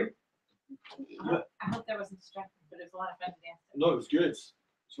 Sorry? I hope that wasn't distracting, but it was a lot of fun to dance. No, it was good. It's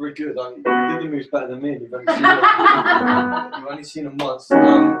very good. You did the moves better than me. You've only seen them. You've only seen them once.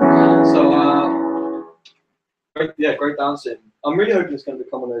 Great, yeah, great dancing. I'm really hoping it's going to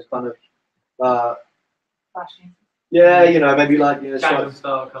become one of those kind of, Flashing. yeah, you know, maybe like, you know, Gangnam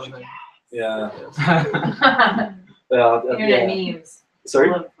Style kind of thing. yeah, Internet yeah. memes. Sorry?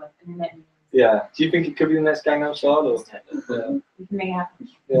 Full of, like, internet memes. Yeah. Do you think it could be the next Gangnam Style? Or? Yeah. We can make it happen.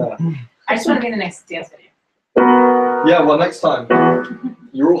 Yeah. I just want to be in the next dance video. Yeah, well, next time.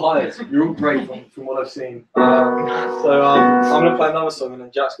 You're all hired. You're all great from what I've seen. I'm going to play another song, and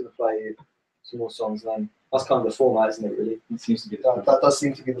then Jack's going to play some more songs, and then that's kind of the format, isn't it, really? It seems to be That does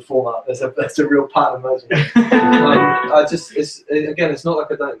seem to be the format. There's a real pattern emerging. It's not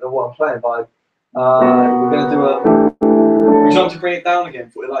like I don't know what I'm playing, but we're going to do a... Would you like to bring it down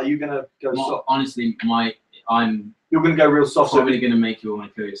again? Like, are you going to go soft? Honestly, You're going to go real soft. probably going to make you want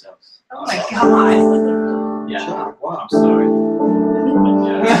to kill yourselves. Oh my god. Yeah. Jack, wow. I'm sorry.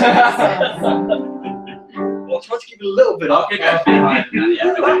 Well, I'll try to keep it a little bit up. Okay, go behind that,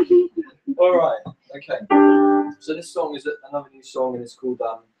 yeah. All right. Okay. So this song is another new song, and it's called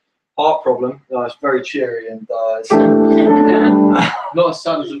Heart Problem. It's very cheery, and it's not as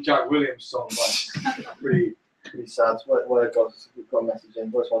sad as a Jack Williams song, but pretty sad. Where we've got a message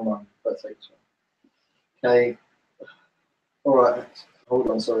in. Where's my mind? Let's take this one. Okay. All right. Hold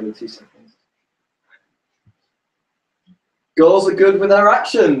on. Sorry, 2 seconds. Girls are good with their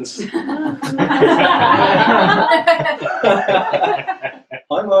actions. Hi,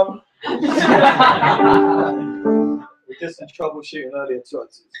 Mum. We did some troubleshooting earlier.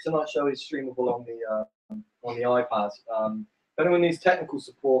 Tonight's show is streamable on the iPad. If anyone needs technical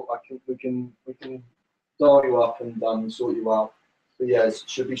support, we can dial you up and sort you out. But yeah, it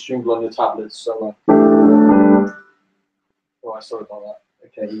should be streamed on your tablets. So, right, sorry about that.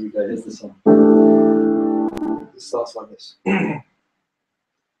 Okay, here we go. Here's the song. It starts like this.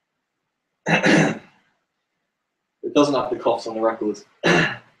 It doesn't have the coughs on the record.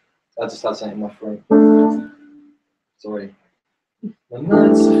 I just had something in my throat. Sorry. The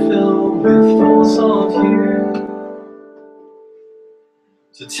nights are filled with thoughts of you.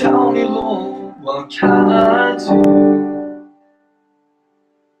 So tell me, Lord, what can I do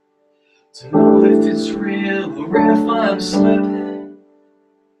to know if it's real or if I'm slipping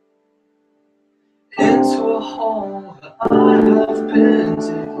into a hole that I have been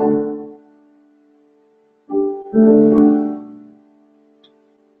digging?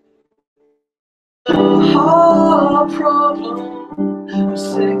 A hard problem, I'm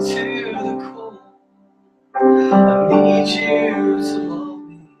sick to the core. I need you to love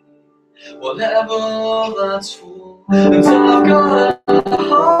me, whatever that's for. And I've got a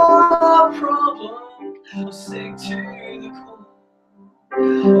hard problem, I'm sick to the core. I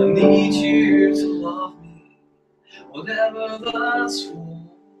need you to love me, whatever that's for.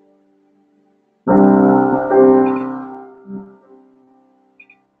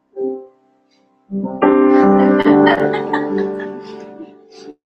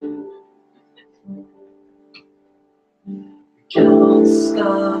 Can't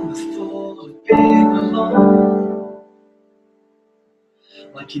stand the thought of being alone,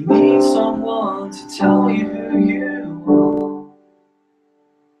 like you need someone to tell you who you are.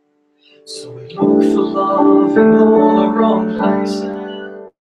 So we look for love in all the wrong places.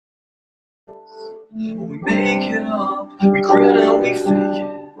 When we make it up, we grin and we fake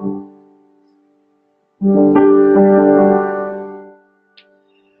it.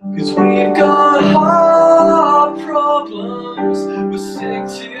 Cause we've got hard problems, we're sick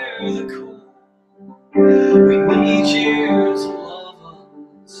to the core. We need you to love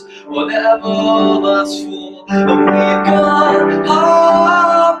us, whatever that's for. And we've got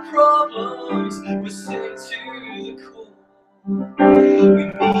hard problems, we're sick to the core. We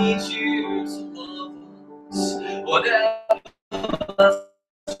need you to love us, whatever that's for.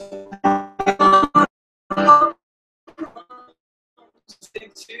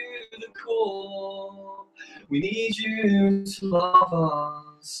 Stick to the core. We need you to love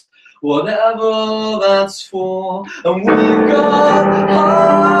us, whatever that's for. And we've got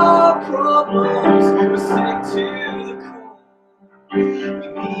hard problems, we're sick to the core. We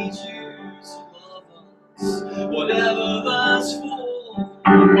need you to love us, whatever that's for.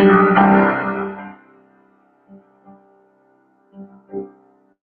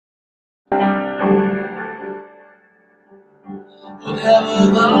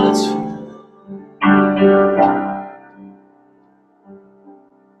 Whatever that's for.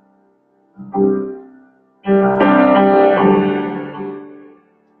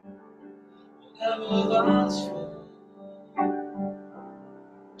 Whatever that's for.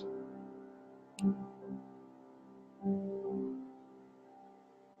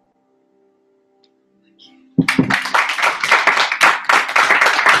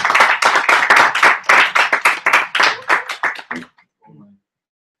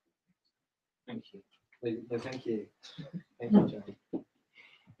 Thank you. No, thank you. Thank you, Joe.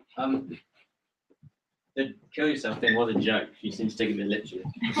 The kill yourself thing was a joke. You seem to take it a bit literally.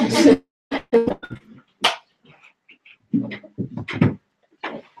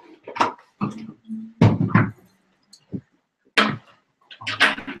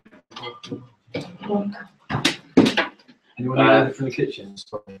 Anyone need anything from the kitchen?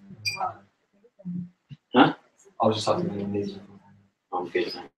 Sorry. Huh? I was just having to leave. I'm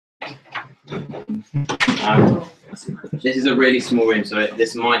good. This is a really small room, so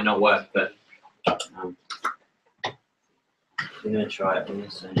this might not work, but I'm gonna try it on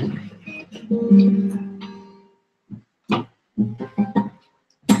this end.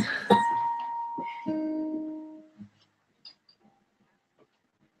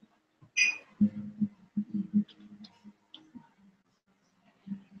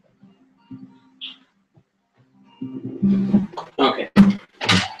 Okay.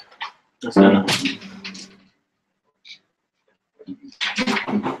 That's done now.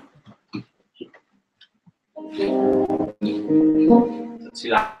 Too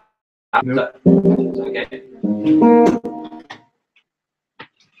loud. Nope. Okay.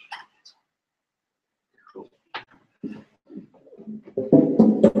 Cool.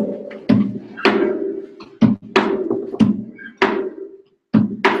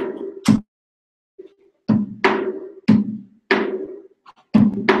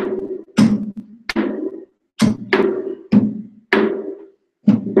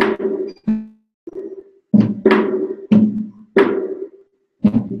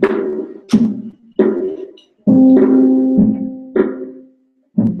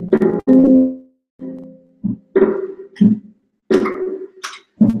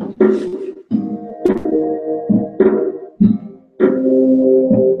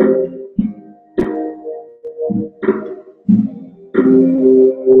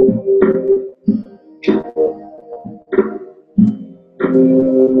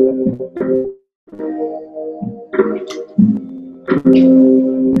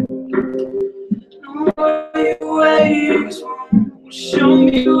 Waves won't show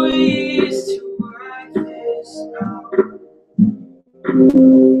me ways to work this out.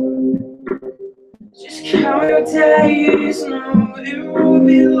 Just count your days, no, it won't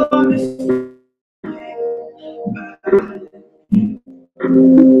be long before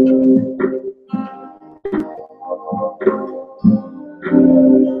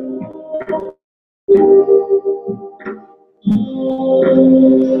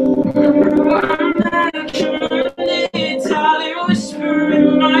darling, whisper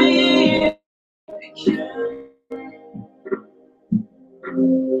in my ear again.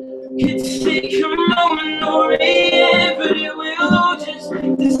 Could take a moment or a year, but it will all just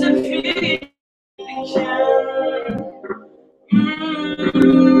disappear again.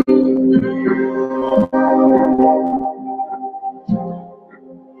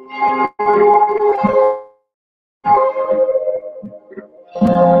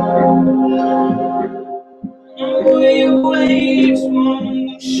 Waves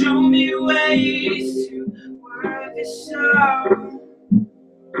won't show me ways to work this out.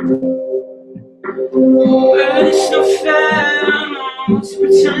 But it's no fair, no, to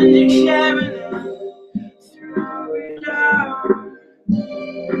pretend you care enough through it out.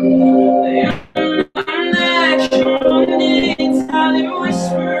 I'm there, come on in, darling,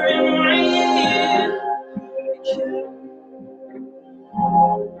 whisper in my ear.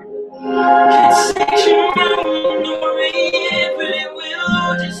 Can't take you out, no read, but it will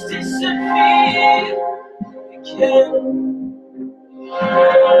all just disappear again.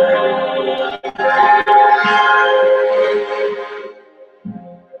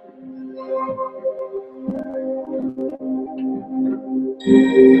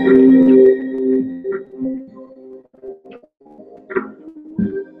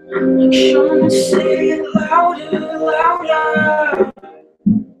 Come and say it louder, louder.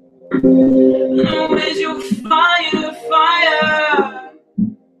 Now where's your fire, fire?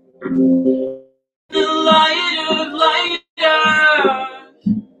 The lighter, lighter.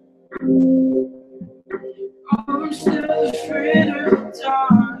 Oh, I'm still afraid of the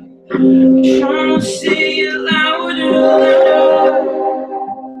dark. Come and say it louder, louder.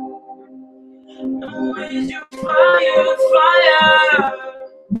 Now where's your fire, fire?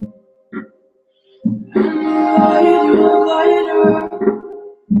 And the lighter, lighter.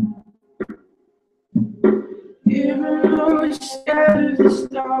 Even though I'm scared of the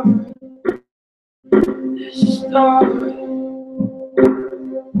dark, it's dark.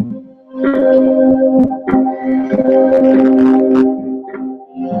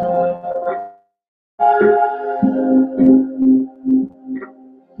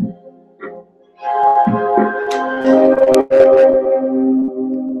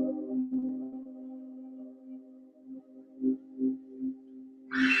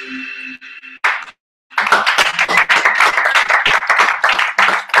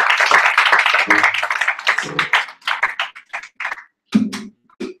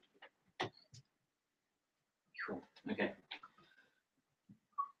 Cool. Okay.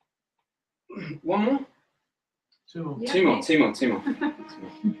 One more? Two more. Two more, two more, two more.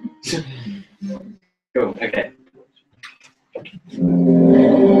 Cool, okay.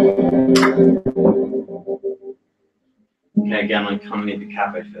 Okay, again, I kind of need the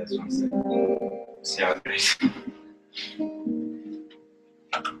capo for this one, so see how it goes.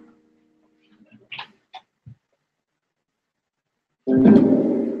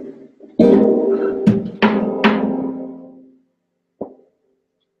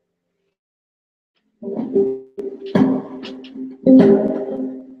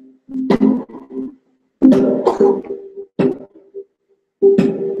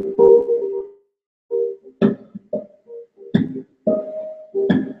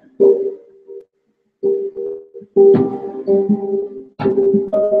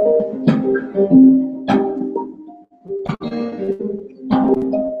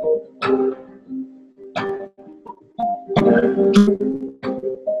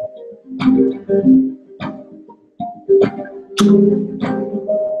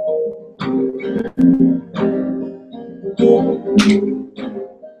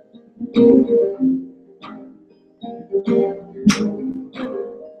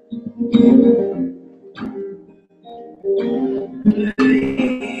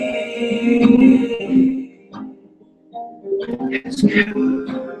 It's come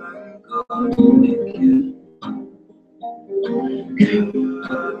and gone again. Come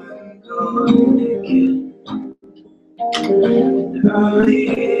and gone again. I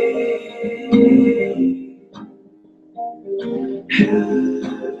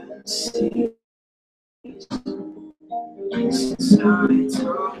haven't seen since I don't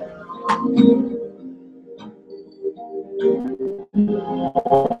know.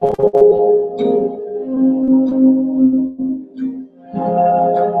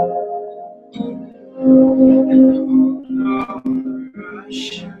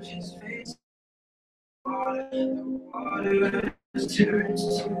 Rush of his face, the water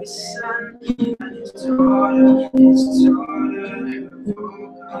turns to the sun, and his daughter, have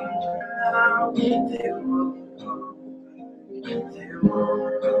all gone now. They won't go back, they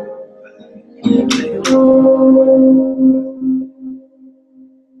won't go back, they won't.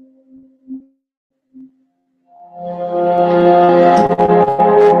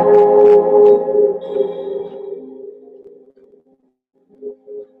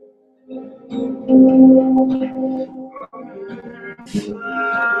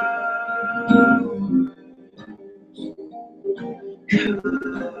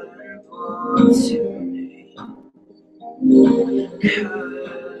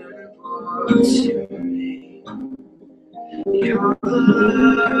 Your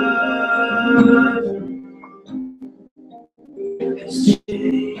love has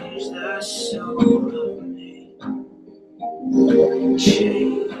changed the soul of me.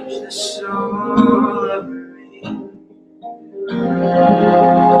 Changed the soul of me.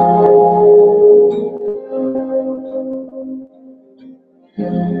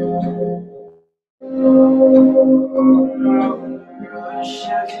 Rush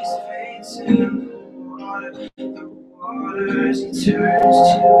of his face in the waters he turns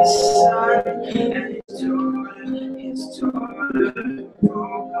to his son, and his daughter,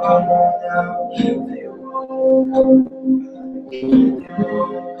 all gone now. They won't go back,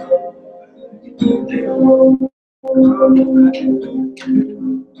 they won't go back.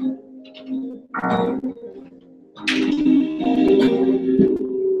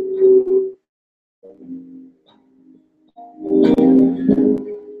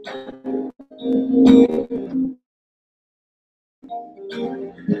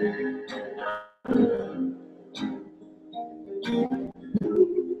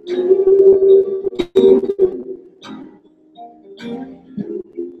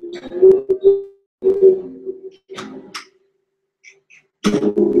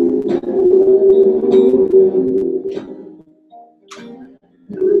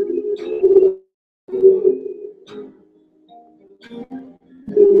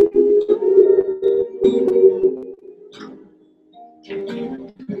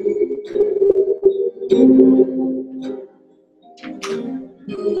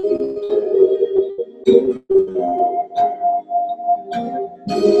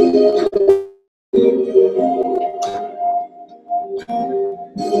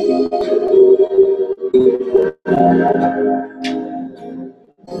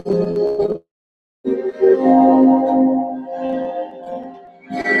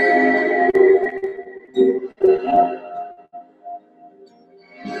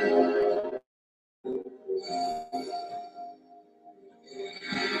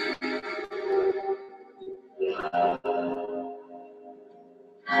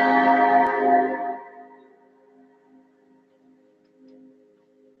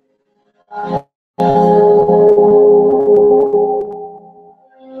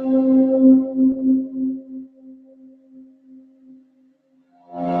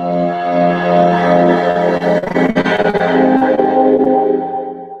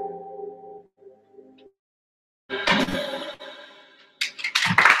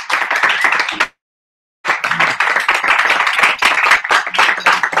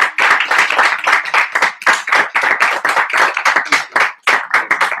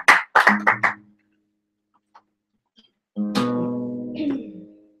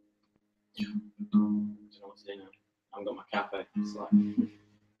 I haven't got my cafe. It's like,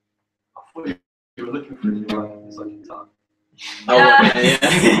 I thought you were looking for it. You were, it's like your tongue. oh,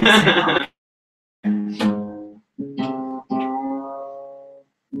 yeah.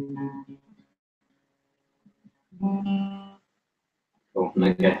 Cool,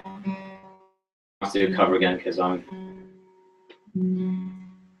 okay. I have to do a cover again because I'm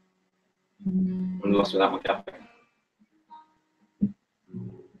lost without my cafe.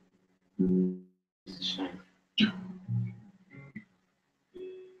 It's a shame.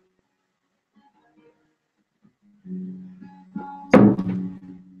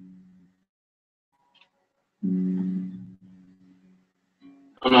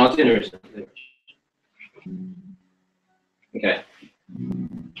 I'll do the original. Okay.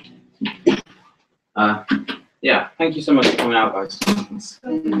 Yeah, thank you so much for coming out, guys.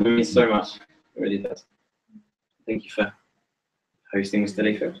 It means so much. It really does. Thank you for hosting Mr.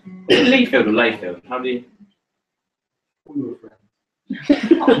 Leighfield. Is it Leighfield or Leighfield? How do you? What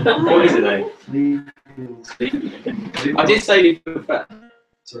is it though? I did say Leighfield first.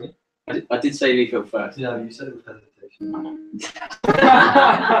 Sorry? I did say Leighfield first. Yeah, you said it with hesitation.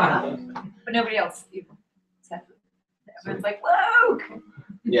 But nobody else even said it. Everyone's like, whoa!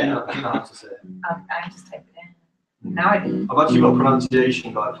 Yeah. I don't know how to say it. I just type it in. Now I do. I've actually got a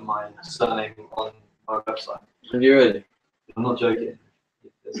pronunciation guide for my surname on my website. Have you really? I'm not joking.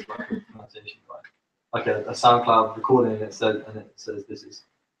 There's like a pronunciation guide. Like a SoundCloud recording, and it says this is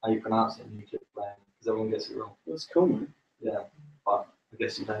how you pronounce it, and you click play because everyone gets it wrong. That's cool, man. Yeah, but I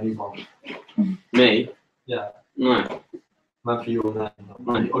guess you don't need one. Me? Yeah, No. not for your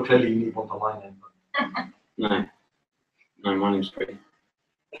name. Or clearly you need one for my name. But. No. No, my name's pretty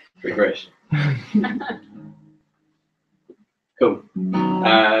British. Cool.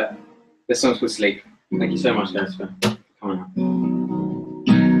 This song's called Sleep. Thank you so much, guys, for coming out.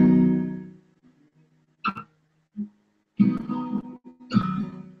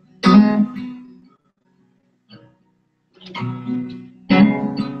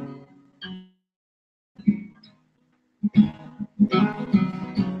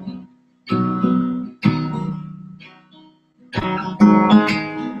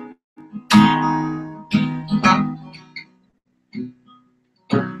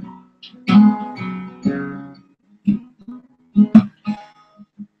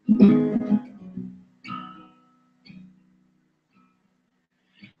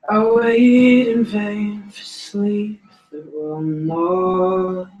 I wait in vain for sleep that will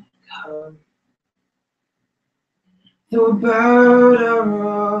not come. Though about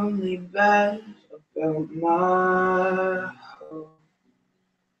our only bed, about my home.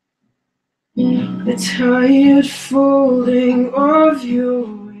 The tired folding of your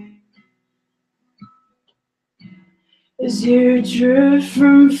wings as you drift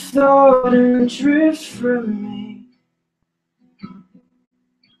from thought and drift from me.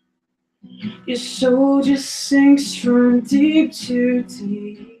 Your soul just sinks from deep to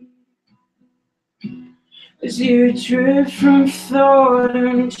deep as you drift from thought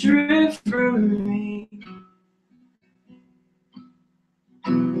and drift from me.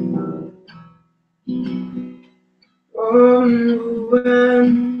 Oh,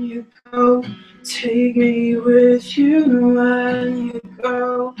 when you go, take me with you. When you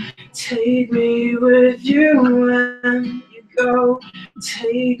go, take me with you. When you go,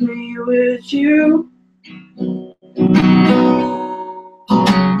 take me with you.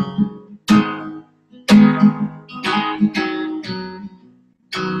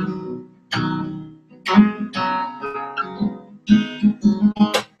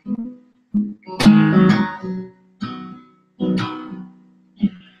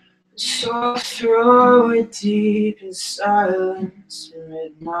 So throw it deep in silence at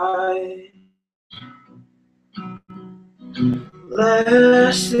midnight,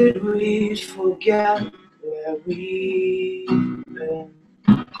 lest that we'd forget where we've been.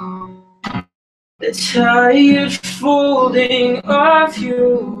 The tired folding of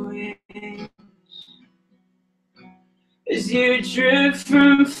your wings as you drift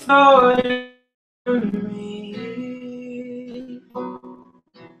from thought and me.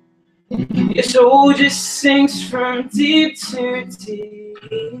 Your soul just sinks from deep to deep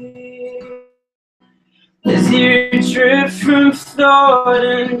as you drift from thought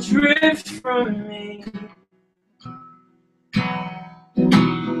and drift from me.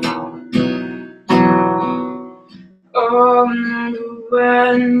 Oh,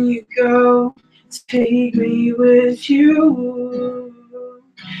 when you go, take me with you.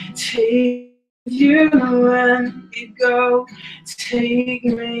 Take you when you go, take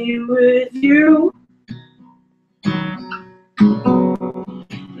me with you.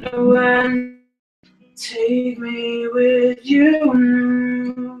 When take me with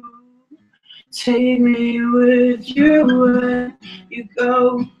you. Take me with you when you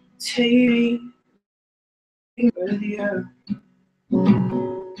go, take me with you.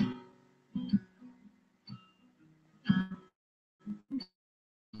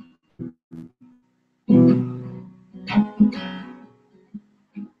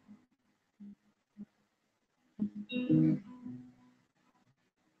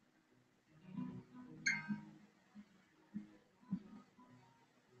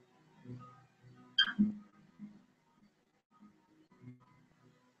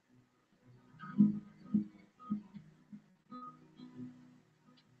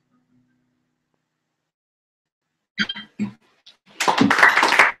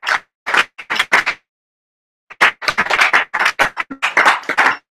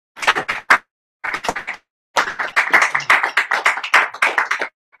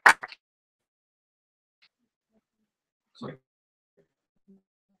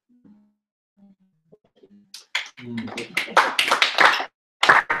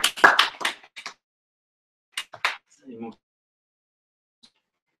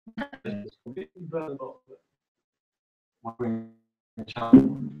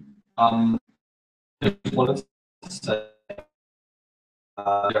 Just wanted to say,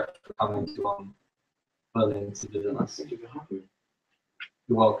 for coming to Berlin to visit us.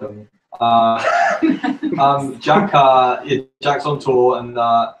 You're welcome. Jack's on tour,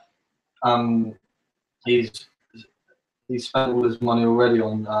 and he's spent all his money already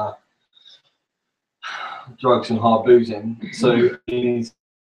on drugs and hard boozing, so he needs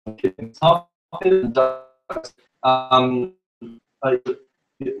stuff. I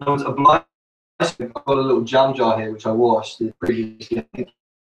was obliged. I've got a little jam jar here which I washed previously.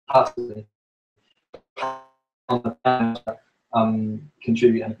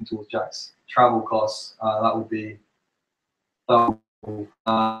 Contribute anything towards Jack's travel costs. That will be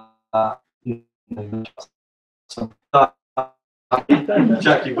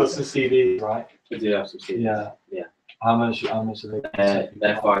Jack, you've got some CDs, right? I do have some CDs. Yeah. Yeah. How much are they?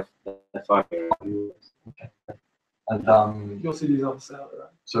 They're €5. Okay. And Your CDs are for sale, right?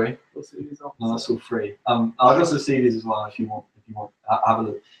 sorry? Your CDs are for No, that's all free. I've got some CDs as well if you want have a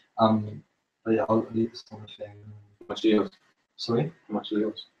look. But yeah, I'll leave this on the thing. How much are yours? Sorry? How much are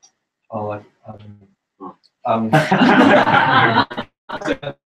yours? Oh,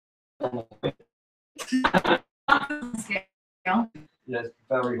 yeah, it's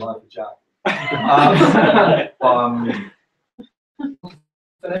very high for Jack.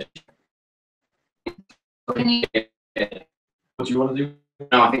 What do you want to do?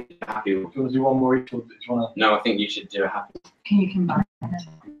 No, I think you're happy. Do you want to do one more each, or do you want No, I think you should do a happy. Can you combine to?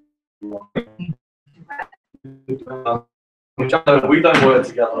 We don't work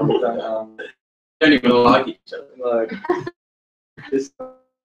together. We don't. Don't even like each other. No. This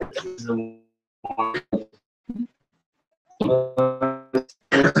is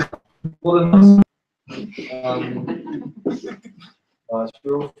what a nice. It's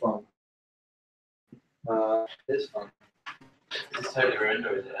real fun. It's fun. It's totally ruined,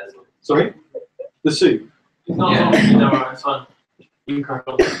 or is it? Sorry? The soup? No, it's fine. You can crack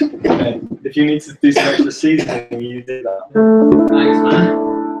on. Okay. If you need to do some extra seasoning, you do that. Thanks,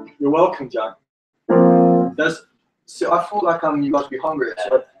 man. You're welcome, Jack. So I thought like you guys would be hungry,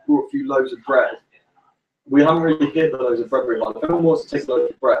 so I brought a few loaves of bread. We haven't really hit the loaves of bread very much. If anyone wants to take a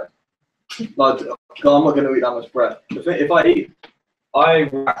loaf of bread, like I'm not going to eat that much bread. If I eat, I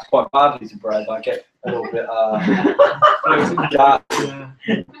react quite badly to bread. I get a little bit gas.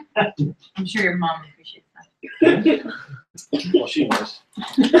 I'm sure your mom appreciates that. Well, she knows.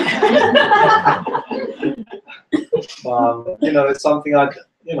 It's something I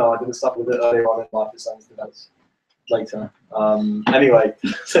didn't start with it earlier on in life. It's something that's later. Anyway,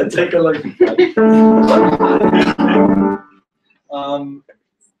 so take a look.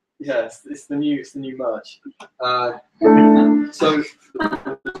 Yes, it's the new merch. So,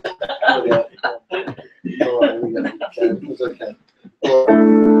 yeah. Okay, it's okay.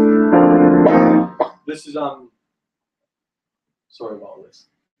 This is Sorry about all this.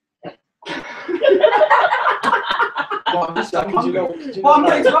 Well, I'm just I'm not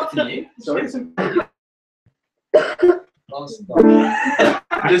interrupting you. Sorry.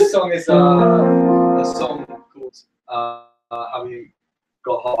 This song is a song called Have You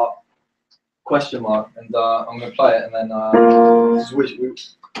Got Heart? ? And I'm going to play it, and then just wish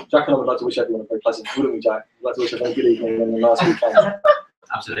Jack and I would like to wish everyone a very pleasant, wouldn't we, Jack? We'd like to wish everyone a good evening and a nice weekend.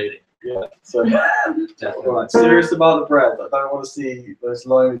 Absolutely. Yeah. So, all right. Serious about the bread. I don't want to see those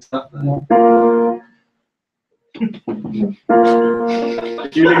loads happening. If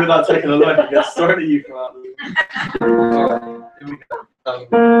you leave without taking a look, it gets thrown at you from out the. Alright, here we go.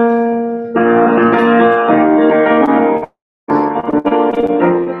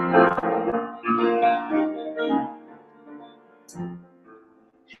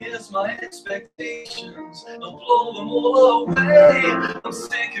 Here's my expectations, I'll blow them all away. I'm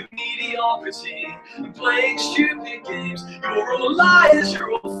sick of mediocrity and playing stupid games. You're all liars,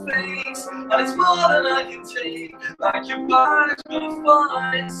 you're all fakes, and it's more than I can take. Like your body's gonna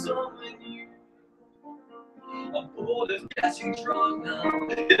find someone new. I'm bored of getting drunk now.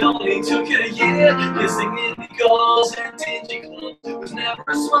 It only took a year. Kissing in the girls and dingy clubs was never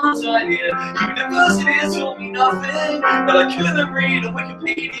a smart idea. University has taught me nothing, but I couldn't read on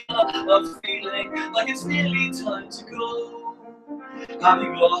Wikipedia. I'm feeling like it's nearly time to go. Have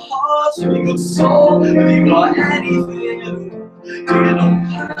you got a heart? Have you got soul? Have you got anything? Do you know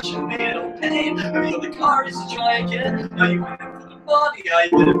passion? Do you know pain? Have you got the courage to try again? Are you in it for the money? Are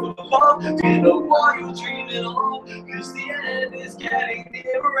you in it for the love? Do you know what you're dreaming of? Cause the end is getting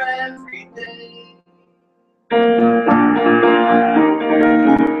nearer every day.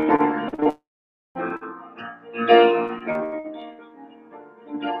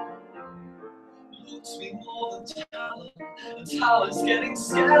 it's getting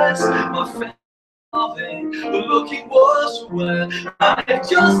scarce. My friends are loving, but looking worse for wear. And if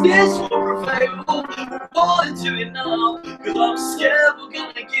justice were available, we're all into it now. Cause I'm scared we're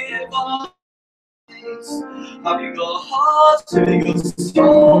gonna give up. Have you got a heart? Have you got a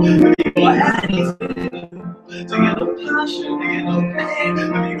soul? Have you got anything? Do you get no passion? Do you get no pain?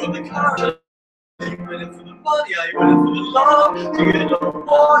 Have you got the courage? Are you in it for the money? Are you in it for the love? Do you know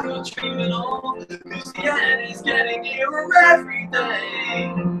what you're dreaming of? Cause the end is getting nearer every day.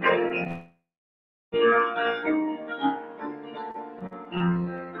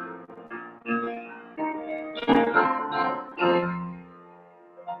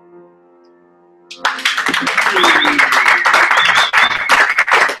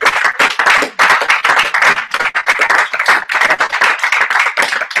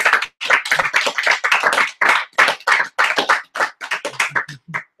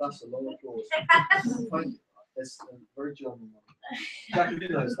 That's a lot of applause. Thank you. It's a very German one. Jack, you do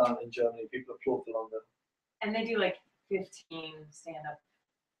know that in Germany, people applaud for longer. And they do like 15 stand up.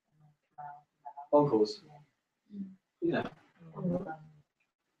 Encores. Yeah.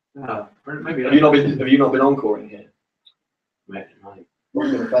 Maybe. Have you not been encoring here? Maybe. Not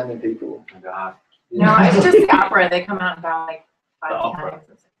been offending people. Maybe I have. No, it's just the opera. They come out about like The 5 opera. times.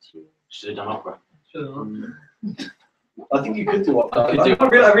 It's like, geez. Should have done opera. I think you could do opera. I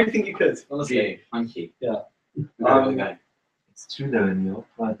could do I really think you could, honestly. Yeah, thank you. Yeah. Okay. It's true though, in the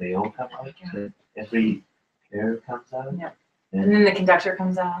opera, they all have like every pair comes out. Yeah. And then the conductor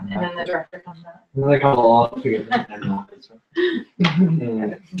comes out, and then the director comes out. And they come along together.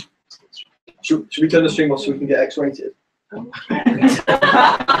 Should we turn the stream off so we can get X-rated? That's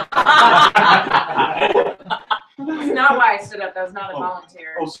not why I stood up. That was not a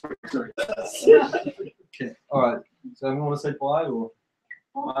volunteer. Oh, sorry. Okay. All right. So anyone want to say bye or?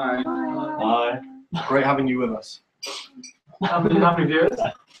 Bye. Bye. Great having you with us. How many viewers?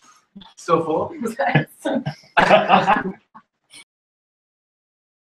 Still 4?